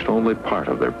accomplished only part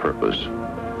of their purpose.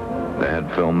 They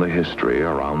had filmed the history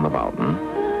around the mountain,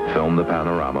 filmed the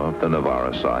panorama of the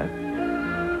Navarra site,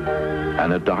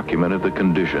 and had documented the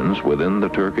conditions within the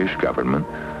Turkish government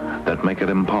that make it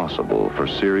impossible for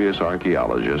serious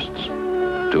archaeologists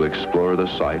to explore the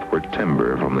site where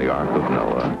timber from the Ark of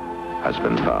Noah has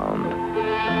been found.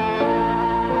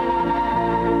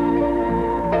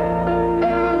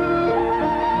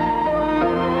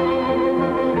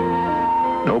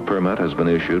 No permit has been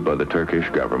issued by the Turkish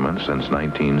government since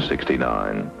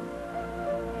 1969.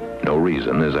 No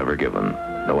reason is ever given,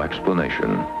 no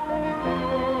explanation.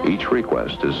 Each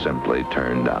request is simply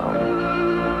turned down.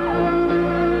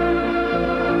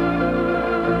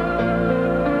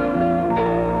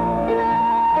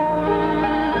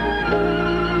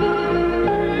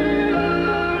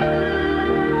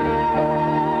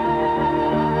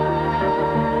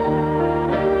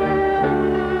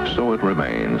 So it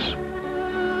remains.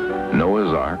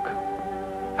 Noah's Ark,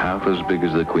 half as big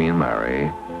as the Queen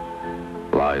Mary,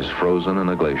 lies frozen in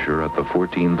a glacier at the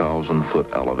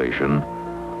 14,000-foot elevation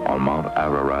on Mount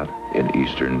Ararat in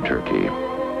eastern Turkey,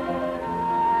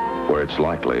 where it's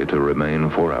likely to remain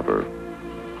forever,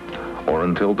 or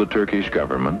until the Turkish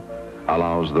government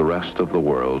allows the rest of the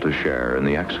world to share in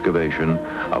the excavation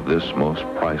of this most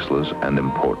priceless and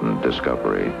important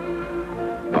discovery,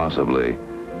 possibly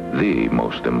the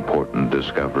most important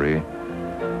discovery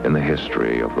in the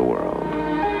history of the world.